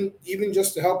bro, even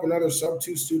just to help another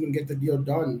SubTo student get the deal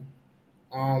done,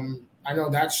 I know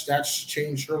that's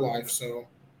changed her life. So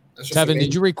that's just Tevin, amazing.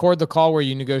 did you record the call where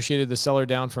you negotiated the seller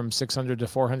down from 600 to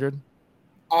 400?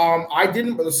 I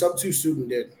didn't, but the SubTo student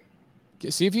did.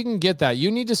 See if you can get that.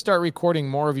 You need to start recording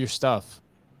more of your stuff.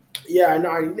 Yeah, I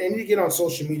know. I need to get on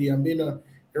social media. I'm being a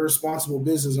irresponsible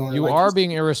business owner. You are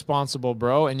being irresponsible,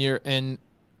 bro. And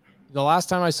the last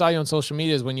time I saw you on social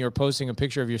media is when you were posting a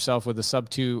picture of yourself with the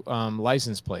SubTo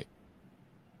license plate.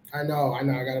 I know. I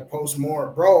got to post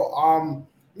more, bro. I'm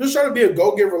just trying to be a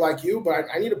go giver like you, but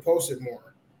I need to post it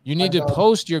more. You need to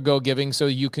post your go giving so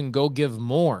you can go give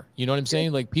more. You know what I'm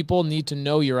saying? Like, people need to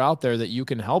know you're out there, that you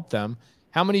can help them.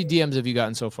 How many DMs have you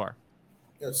gotten so far?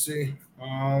 Let's see.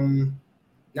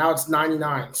 Now it's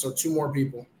 99, so 2 more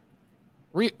people.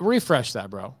 Refresh that,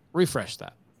 bro. Refresh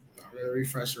that. I'm gonna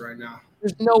refresh it right now.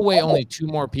 There's no way only 2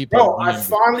 more people. Bro, I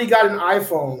finally got an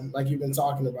iPhone, like you've been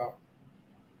talking about.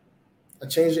 I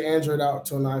changed the Android out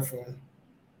to an iPhone.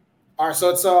 All right,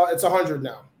 so it's 100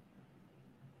 now.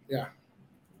 Yeah.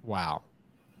 Wow.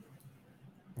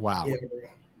 Yeah,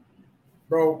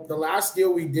 bro. The last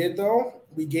deal we did though,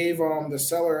 we gave the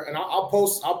seller, and I'll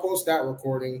post that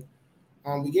recording.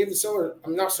 We gave the seller.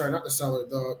 I'm not sorry, not the seller.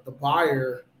 The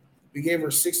buyer. We gave her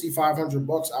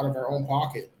 $6,500 out of our own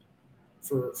pocket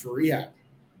for rehab.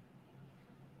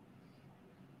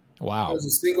 Wow. It was a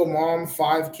single mom,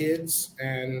 5 kids,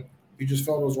 and we just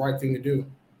felt it was the right thing to do.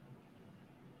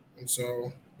 And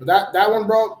so, but that one,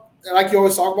 bro, like you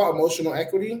always talk about emotional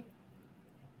equity,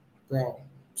 bro,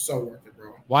 so worth it,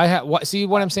 bro. Why? See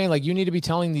what I'm saying? Like, you need to be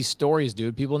telling these stories,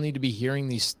 dude. People need to be hearing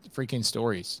these freaking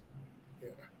stories. Yeah.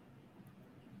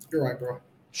 You're right, bro.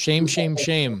 Shame, shame,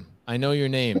 shame. I know your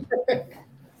name.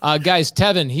 Guys,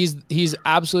 Tevin, he's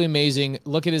absolutely amazing.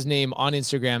 Look at his name on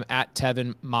Instagram at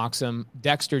Tevin Moxham.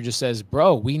 Dexter just says,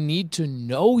 bro, we need to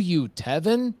know you,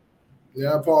 Tevin.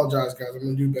 Yeah, I apologize, guys. I'm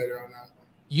going to do better on that.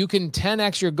 You can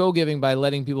 10x your go giving by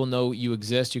letting people know you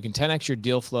exist. You can 10x your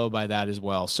deal flow by that as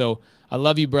well. So I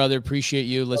love you, brother. Appreciate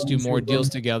you. Let's do more deals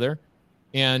together.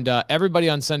 And everybody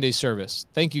on Sunday service,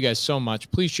 thank you guys so much.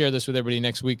 Please share this with everybody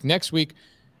next week. Next week,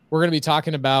 we're going to be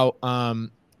talking about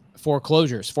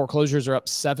foreclosures. Foreclosures are up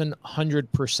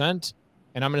 700%.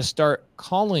 And I'm going to start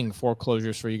calling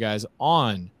foreclosures for you guys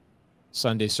on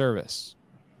Sunday service.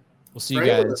 We'll see you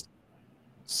guys.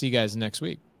 See you guys next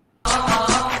week.